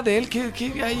tierra de él, ¿qué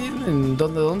hay en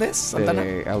dónde es? Santana.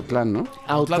 Autlán, ¿no?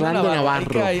 Autlán de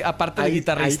Navarro. Aparte de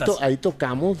guitarristas. Ahí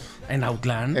tocamos. En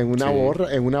Autlán. En una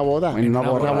boda. En una borra.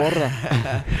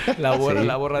 La borra, Sí.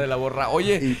 la borra de la borra.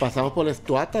 Oye. Y pasamos por la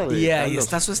estatua de Y ahí Carlos.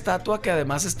 está su estatua, que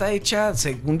además está hecha,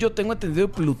 según yo tengo entendido,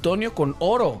 de plutonio con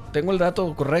oro. ¿Tengo el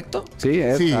dato correcto? Sí,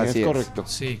 Sí, así es correcto.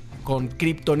 Sí, con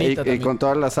kriptonita Y también. con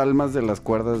todas las almas de las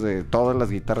cuerdas de todas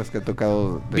las guitarras que ha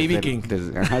tocado. B.B. King.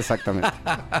 Ajá, exactamente.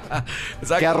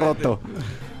 Exactamente. Que ha roto.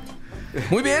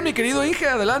 Muy bien, mi querido Inge,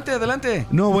 adelante.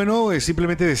 No, bueno,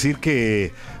 simplemente decir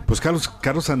que pues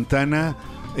Carlos Santana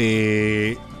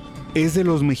es de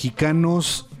los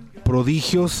mexicanos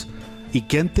prodigios y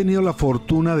que han tenido la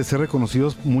fortuna de ser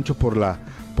reconocidos mucho por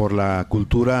la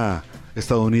cultura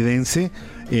estadounidense.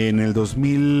 En el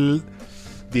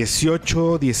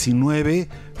 2018-19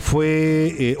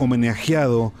 fue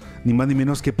homenajeado ni más ni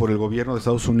menos que por el gobierno de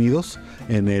Estados Unidos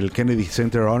en el Kennedy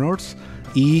Center Honors,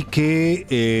 y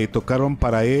que tocaron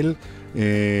para él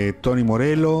Tony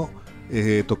Morello,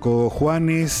 tocó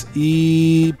Juanes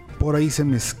y por ahí se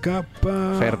me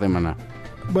escapa Fer de Maná.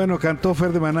 Bueno, cantó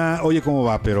Fer de Maná, oye cómo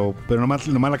va, pero nomás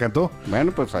la cantó.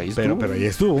 Bueno, pues ahí estuvo. Pero ahí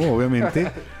estuvo,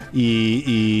 obviamente.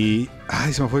 y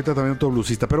ay, se me fue ahorita también otro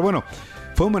bluesista. Pero bueno,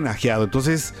 fue homenajeado.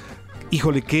 Entonces,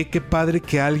 híjole, qué padre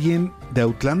que alguien de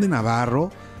Autlán de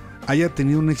Navarro haya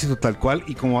tenido un éxito tal cual.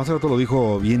 Y como hace rato lo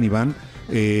dijo bien Iván,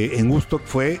 en Woodstock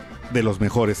fue de los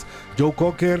mejores. Joe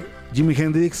Cocker, Jimi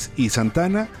Hendrix y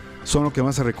Santana son lo que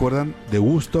más se recuerdan de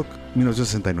Woodstock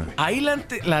 1969. Ahí la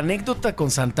anécdota con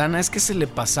Santana es que se le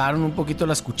pasaron un poquito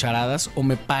las cucharadas, o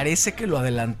me parece que lo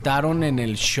adelantaron en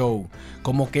el show.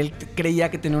 Como que él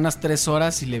creía que tenía unas 3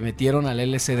 horas y le metieron al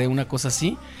LCD una cosa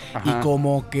así. Ajá. Y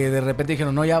como que de repente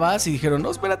dijeron, no, ya vas. Y dijeron,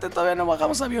 no, espérate, todavía no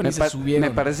bajamos avión. Y se subieron.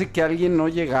 Me parece que alguien no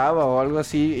llegaba o algo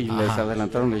así y les Ajá.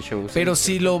 adelantaron el show. Pero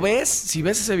sí. si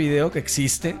ves ese video que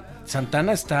existe,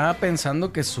 Santana está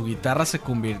pensando que su guitarra se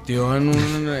convirtió en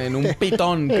un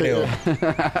pitón, creo.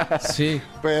 Sí.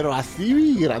 Pero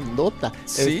así grandota.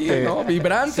 Sí, ¿no?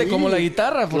 Vibrante, sí, como la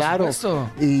guitarra, por claro. supuesto.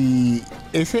 Y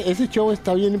ese show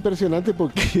está bien impresionante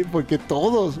porque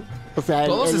todos, o sea,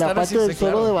 Todos en la están parte así, del sí,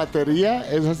 solo claro. de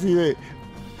batería es así de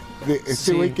este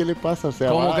Sí. güey, ¿qué le pasa? O sea,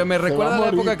 Como que me se va recuerda a a la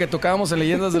morir. época que tocábamos en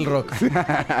Leyendas del Rock.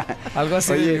 Algo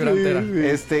así de Oye, vibrantera.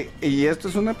 y esto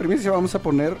es una primicia. Vamos a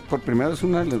poner por primera vez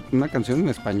una canción en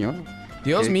español.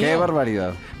 Dios mío. Qué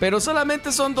barbaridad. Pero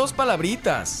solamente son 2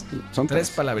 palabritas. Son 3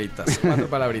 3. palabritas, 4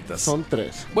 palabritas. Son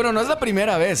 3. Bueno, no es la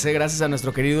primera vez, gracias a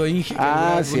nuestro querido Inge.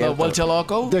 Cierto. Volche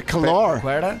Loco. The Color.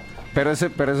 ¿Recuerda? Pero ese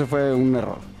fue un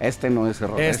error. Este no es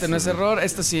error. Este no es error,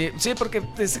 este sí. Sí, porque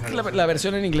es que la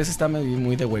versión en inglés está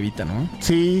muy de huevita, ¿no?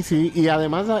 Sí, sí. Y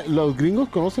además los gringos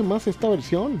conocen más esta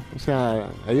versión. O sea,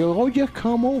 ellos, oye,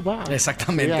 ¿cómo va?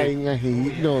 Exactamente. Sí,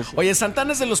 ahí nos- Oye,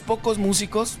 Santana es de los pocos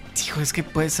músicos, hijo, es que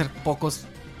puede ser pocos,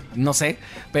 no sé,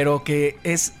 pero que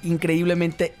es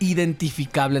increíblemente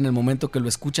identificable en el momento que lo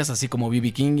escuchas, así como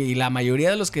B.B. King, y la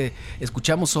mayoría de los que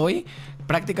escuchamos hoy,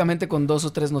 prácticamente con 2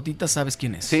 o 3 notitas sabes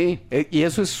quién es. Sí, y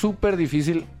eso es súper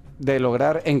difícil de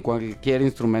lograr en cualquier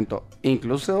instrumento,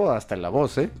 incluso hasta en la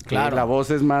voz, ¿eh? Claro. Que la voz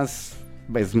es más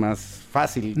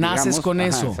fácil. Naces digamos. con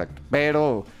eso. Exacto.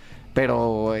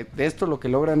 Pero esto, lo que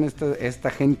logran esta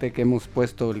gente que hemos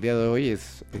puesto el día de hoy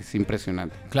es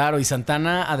impresionante. Claro, y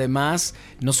Santana además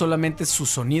no solamente su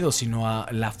sonido, sino a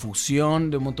la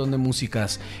fusión de un montón de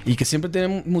músicas, y que siempre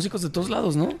tiene músicos de todos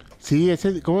lados, ¿no? Sí,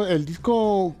 como el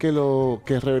disco que lo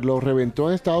reventó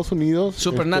en Estados Unidos.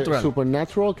 Supernatural.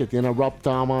 Supernatural, que tiene a Rob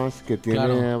Thomas, que tiene...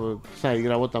 Claro. O sea, ahí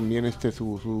grabó también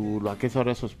la que es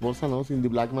ahora su esposa, ¿no? Cindy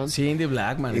Blackman. Cindy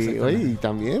Blackman, Y, exactamente. oye, y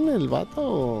también el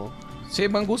vato... Sí,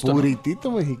 buen gusto, ¿no?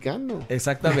 Puritito mexicano.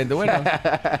 Exactamente, bueno.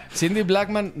 Cindy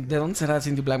Blackman, ¿de dónde será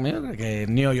Cindy Blackman? Yo creo que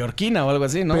neoyorquina o algo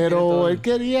así, ¿no? Pero Todo- él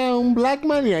quería un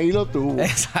Blackman y ahí lo tuvo.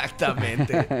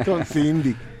 Exactamente. Con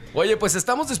Cindy. Oye, pues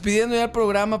estamos despidiendo ya el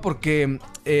programa porque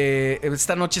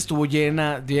esta noche estuvo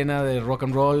llena de rock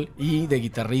and roll y de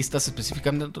guitarristas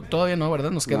específicamente. Todavía no,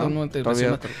 ¿verdad? Nos queda uno entre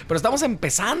todavía. Pero estamos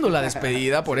empezando la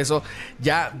despedida, por eso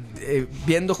ya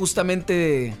viendo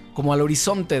justamente como al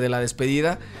horizonte de la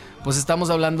despedida, pues estamos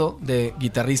hablando de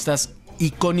guitarristas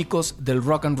icónicos del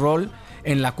rock and roll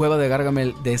en la Cueva de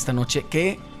Gargamel de esta noche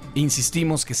que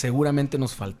insistimos que seguramente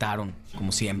nos faltaron,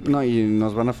 como siempre. No, y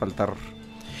nos van a faltar.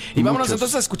 Y vámonos muchos.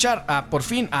 entonces a escuchar por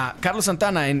fin a Carlos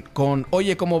Santana con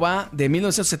Oye Cómo Va de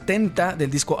 1970 del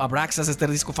disco Abraxas, este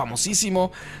disco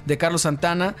famosísimo de Carlos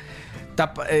Santana.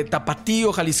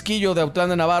 Tapatío, Jalisquillo de Autlán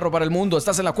de Navarro para el mundo.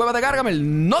 Estás en la Cueva de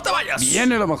Gargamel, no te vayas.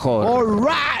 Viene lo mejor. All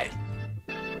right.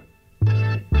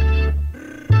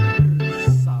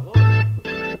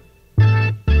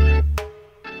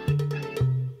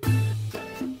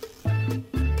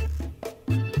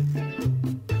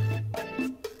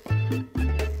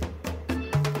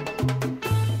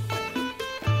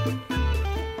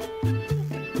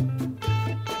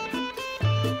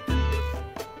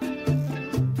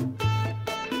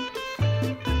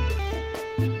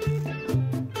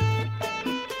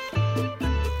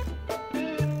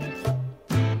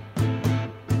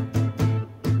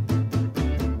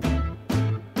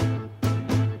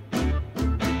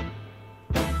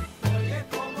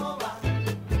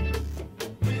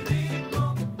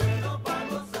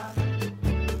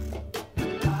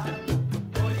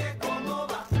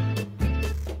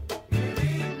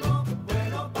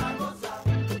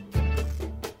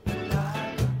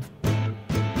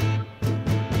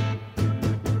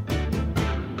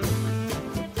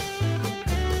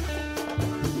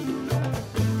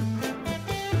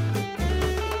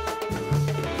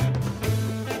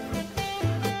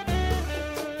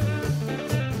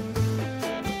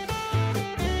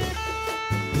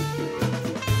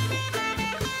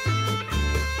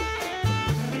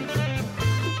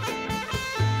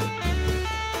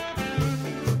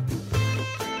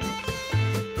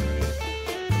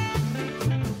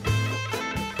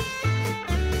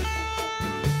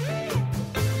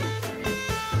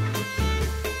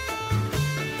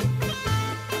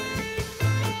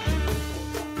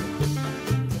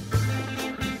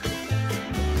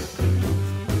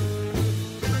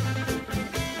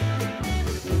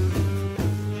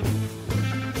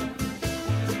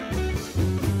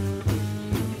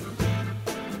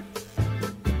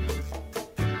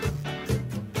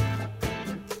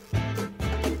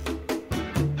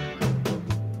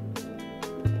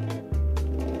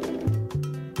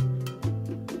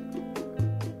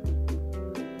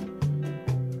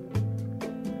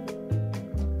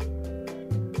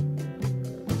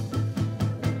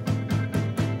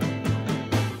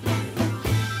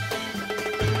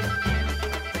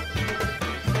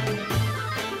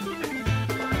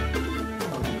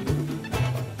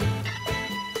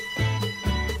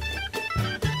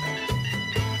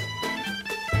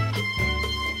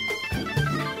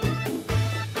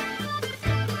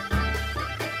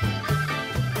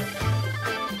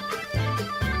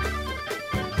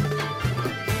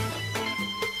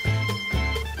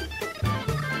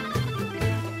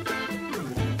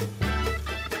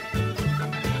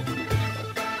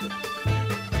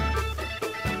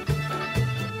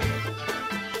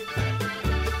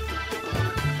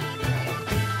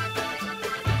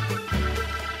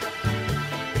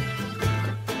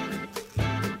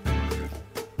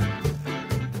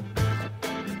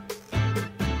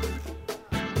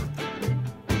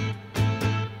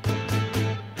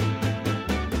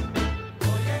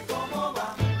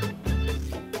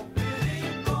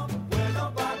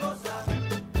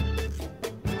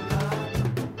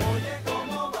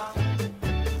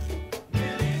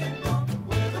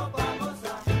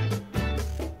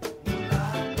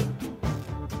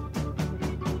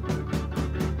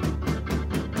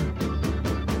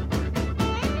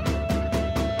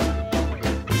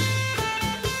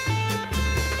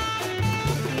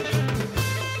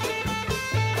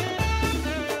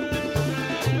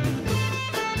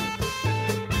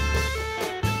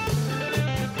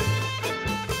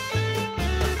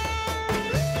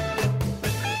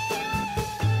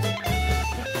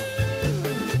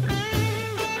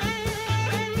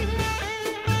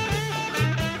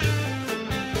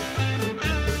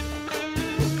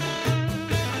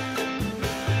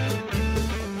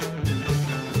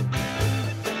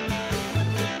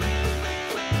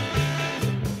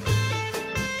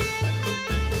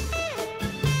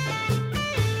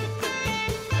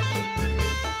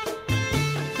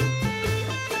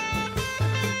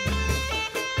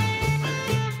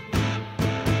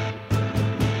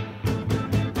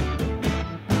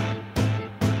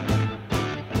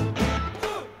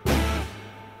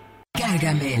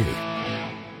 Gargamel.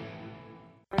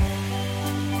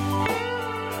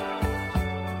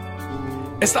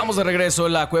 Estamos de regreso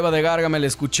en la Cueva de Gargamel,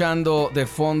 escuchando de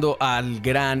fondo al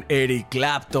gran Eric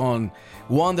Clapton.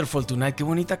 Wonderful Tonight, qué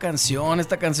bonita canción.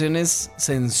 Esta canción es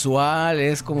sensual,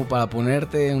 es como para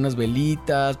ponerte unas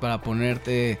velitas, para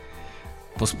ponerte...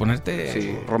 Pues ponerte...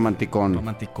 Sí, romanticón.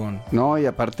 Romanticón. No, y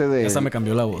aparte de... Esa me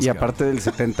cambió la voz. Y aparte del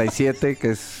 77,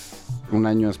 que es un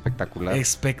año espectacular.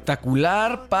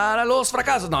 Espectacular para los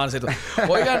fracasos. No, no es cierto.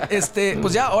 Oigan,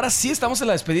 pues ya, ahora sí estamos en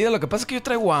la despedida. Lo que pasa es que yo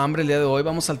traigo hambre el día de hoy.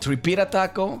 Vamos al Tripira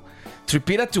Taco.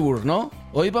 Tripira Tour, ¿no?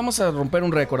 Hoy vamos a romper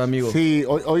un récord, amigo. Sí,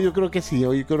 hoy yo creo que sí.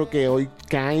 Hoy creo que hoy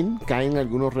caen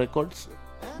algunos récords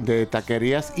de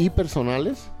taquerías y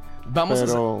personales. Vamos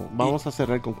a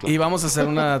cerrar con clave. Y vamos a hacer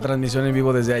una transmisión en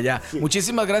vivo desde allá. Sí.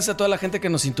 Muchísimas gracias a toda la gente que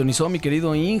nos sintonizó, mi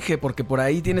querido Inge, porque por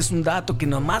ahí tienes un dato que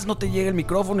nomás no te llega el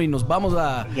micrófono y nos vamos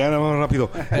a... Ya, vamos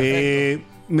rápido. Se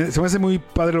me hace muy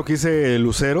padre lo que dice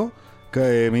Lucero.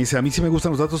 Que me dice, a mí sí me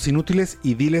gustan los datos inútiles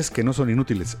y diles que no son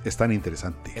inútiles, están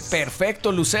interesantes.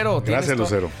 Perfecto, Lucero. Gracias,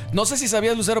 Lucero. No sé si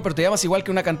sabías, Lucero, pero te llamas igual que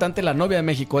una cantante, la novia de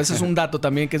México. Ese es un dato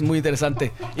también que es muy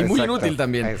interesante y muy inútil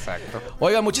también. Exacto.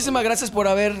 Oiga, muchísimas gracias por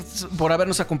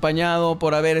habernos acompañado,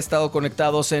 por haber estado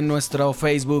conectados en nuestro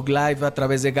Facebook Live a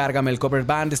través de Gargamel Cover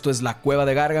Band. Esto es la Cueva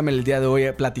de Gargamel. El día de hoy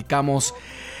platicamos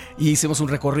y hicimos un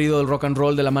recorrido del rock and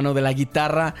roll de la mano de la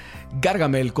guitarra.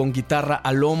 Gargamel con guitarra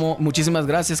al lomo. Muchísimas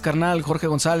gracias, carnal. Jorge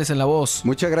González en la voz.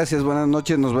 Muchas gracias, buenas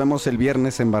noches. Nos vemos el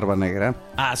viernes en Barba Negra.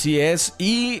 Así es.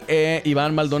 Y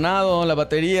Iván Maldonado, la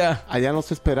batería. Allá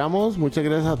nos esperamos. Muchas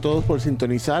gracias a todos por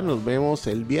sintonizar. Nos vemos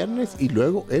el viernes y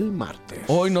luego el martes.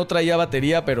 Hoy no traía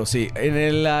batería, pero sí.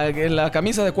 En la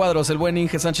camisa de cuadros, el buen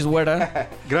Inge Sánchez Huera.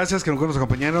 Gracias que nos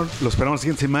acompañaron. Los esperamos la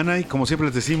siguiente semana y como siempre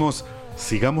les decimos,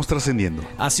 sigamos trascendiendo.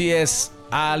 Así es.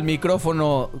 Al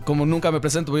micrófono, como nunca me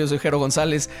presento, yo soy Jero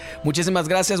González. Muchísimas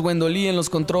gracias, Wendolí, en los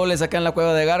controles acá en la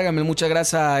Cueva de Gargamel. Muchas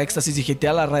gracias a Éxtasis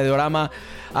Digital, a Radiorama,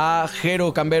 a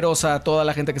Jero Camberos, a toda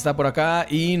la gente que está por acá.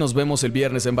 Y nos vemos el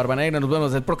viernes en Barba Negra. Nos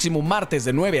vemos el próximo martes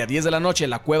de 9 a 10 de la noche en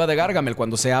la Cueva de Gargamel,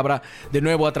 cuando se abra de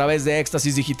nuevo a través de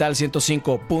Éxtasis Digital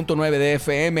 105.9 de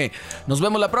FM. Nos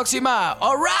vemos la próxima.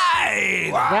 All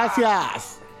right.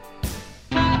 Gracias.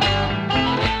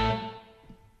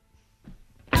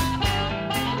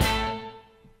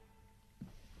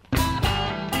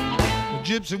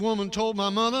 Gypsy woman told my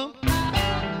mother,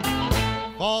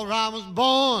 before I was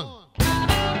born,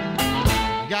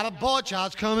 you got a boy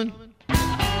child's coming,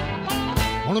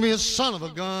 wanna be a son of a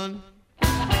gun.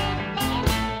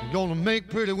 You're gonna make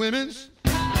pretty women's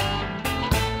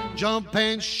jump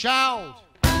and shout,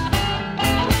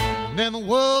 and then the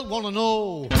world wanna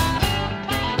know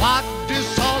what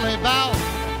this all about.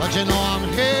 But you know I'm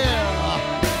here.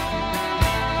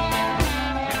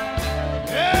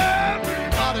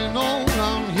 Everybody knows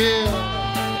I'm here.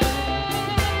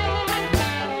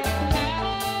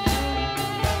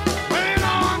 When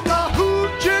on the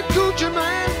hoochie coochie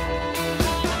man,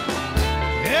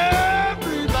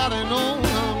 everybody knows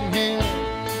I'm here.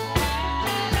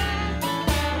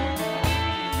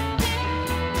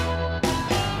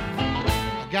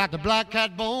 I got the black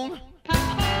cat bone,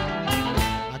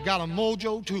 I got a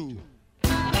mojo too.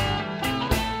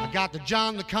 I got the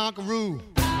John the Conqueror.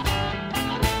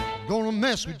 Gonna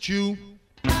mess with you.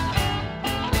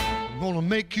 I'm gonna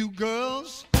make you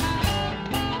girls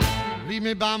leave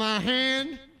me by my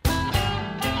hand,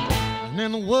 and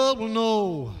then the world will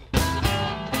know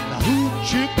the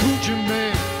hoochie coochie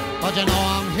man. But you know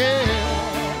I'm here.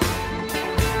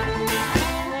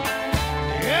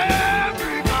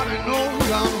 Everybody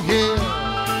knows I'm here.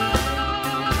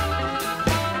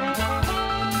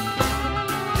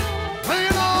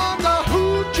 Playing on the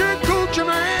hoochie coochie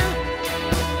man.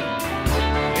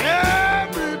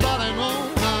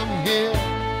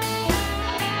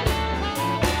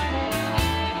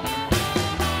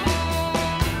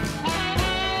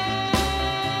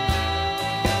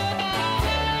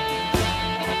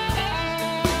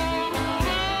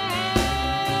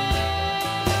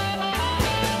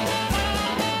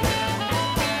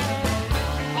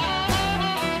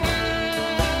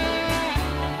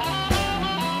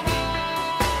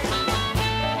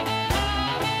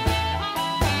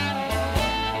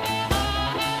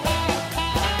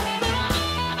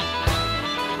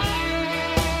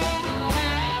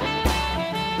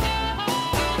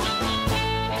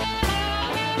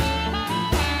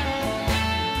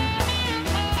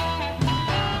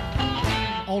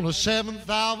 On the seventh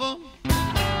hour,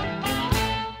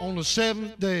 on the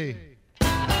seventh day,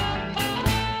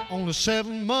 on the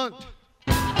seventh month,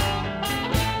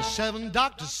 the seven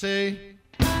doctors say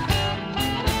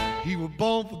he was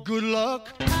born for good luck.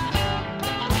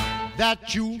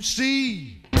 that you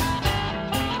see.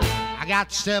 I got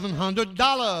 $700.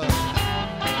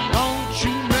 Don't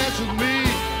you mess with me,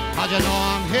 'cause you know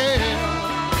I'm here.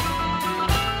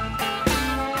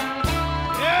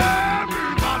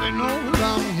 Everybody knows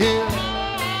I'm here.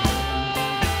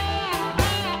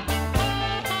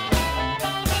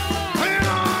 Clean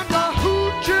on the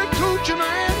hoochie coochie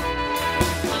man.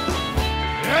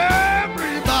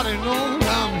 Everybody knows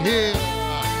I'm here.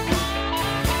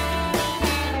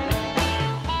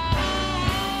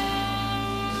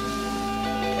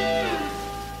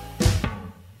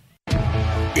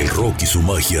 El rock y su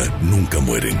magia nunca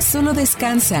mueren. Solo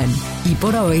descansan. Y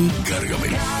por hoy,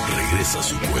 Gargamel regresa a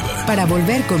su cueva para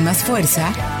volver con más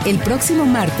fuerza, el próximo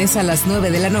martes a las 9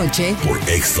 de la noche. por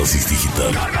Éxtasis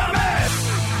Digital.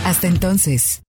 Hasta entonces.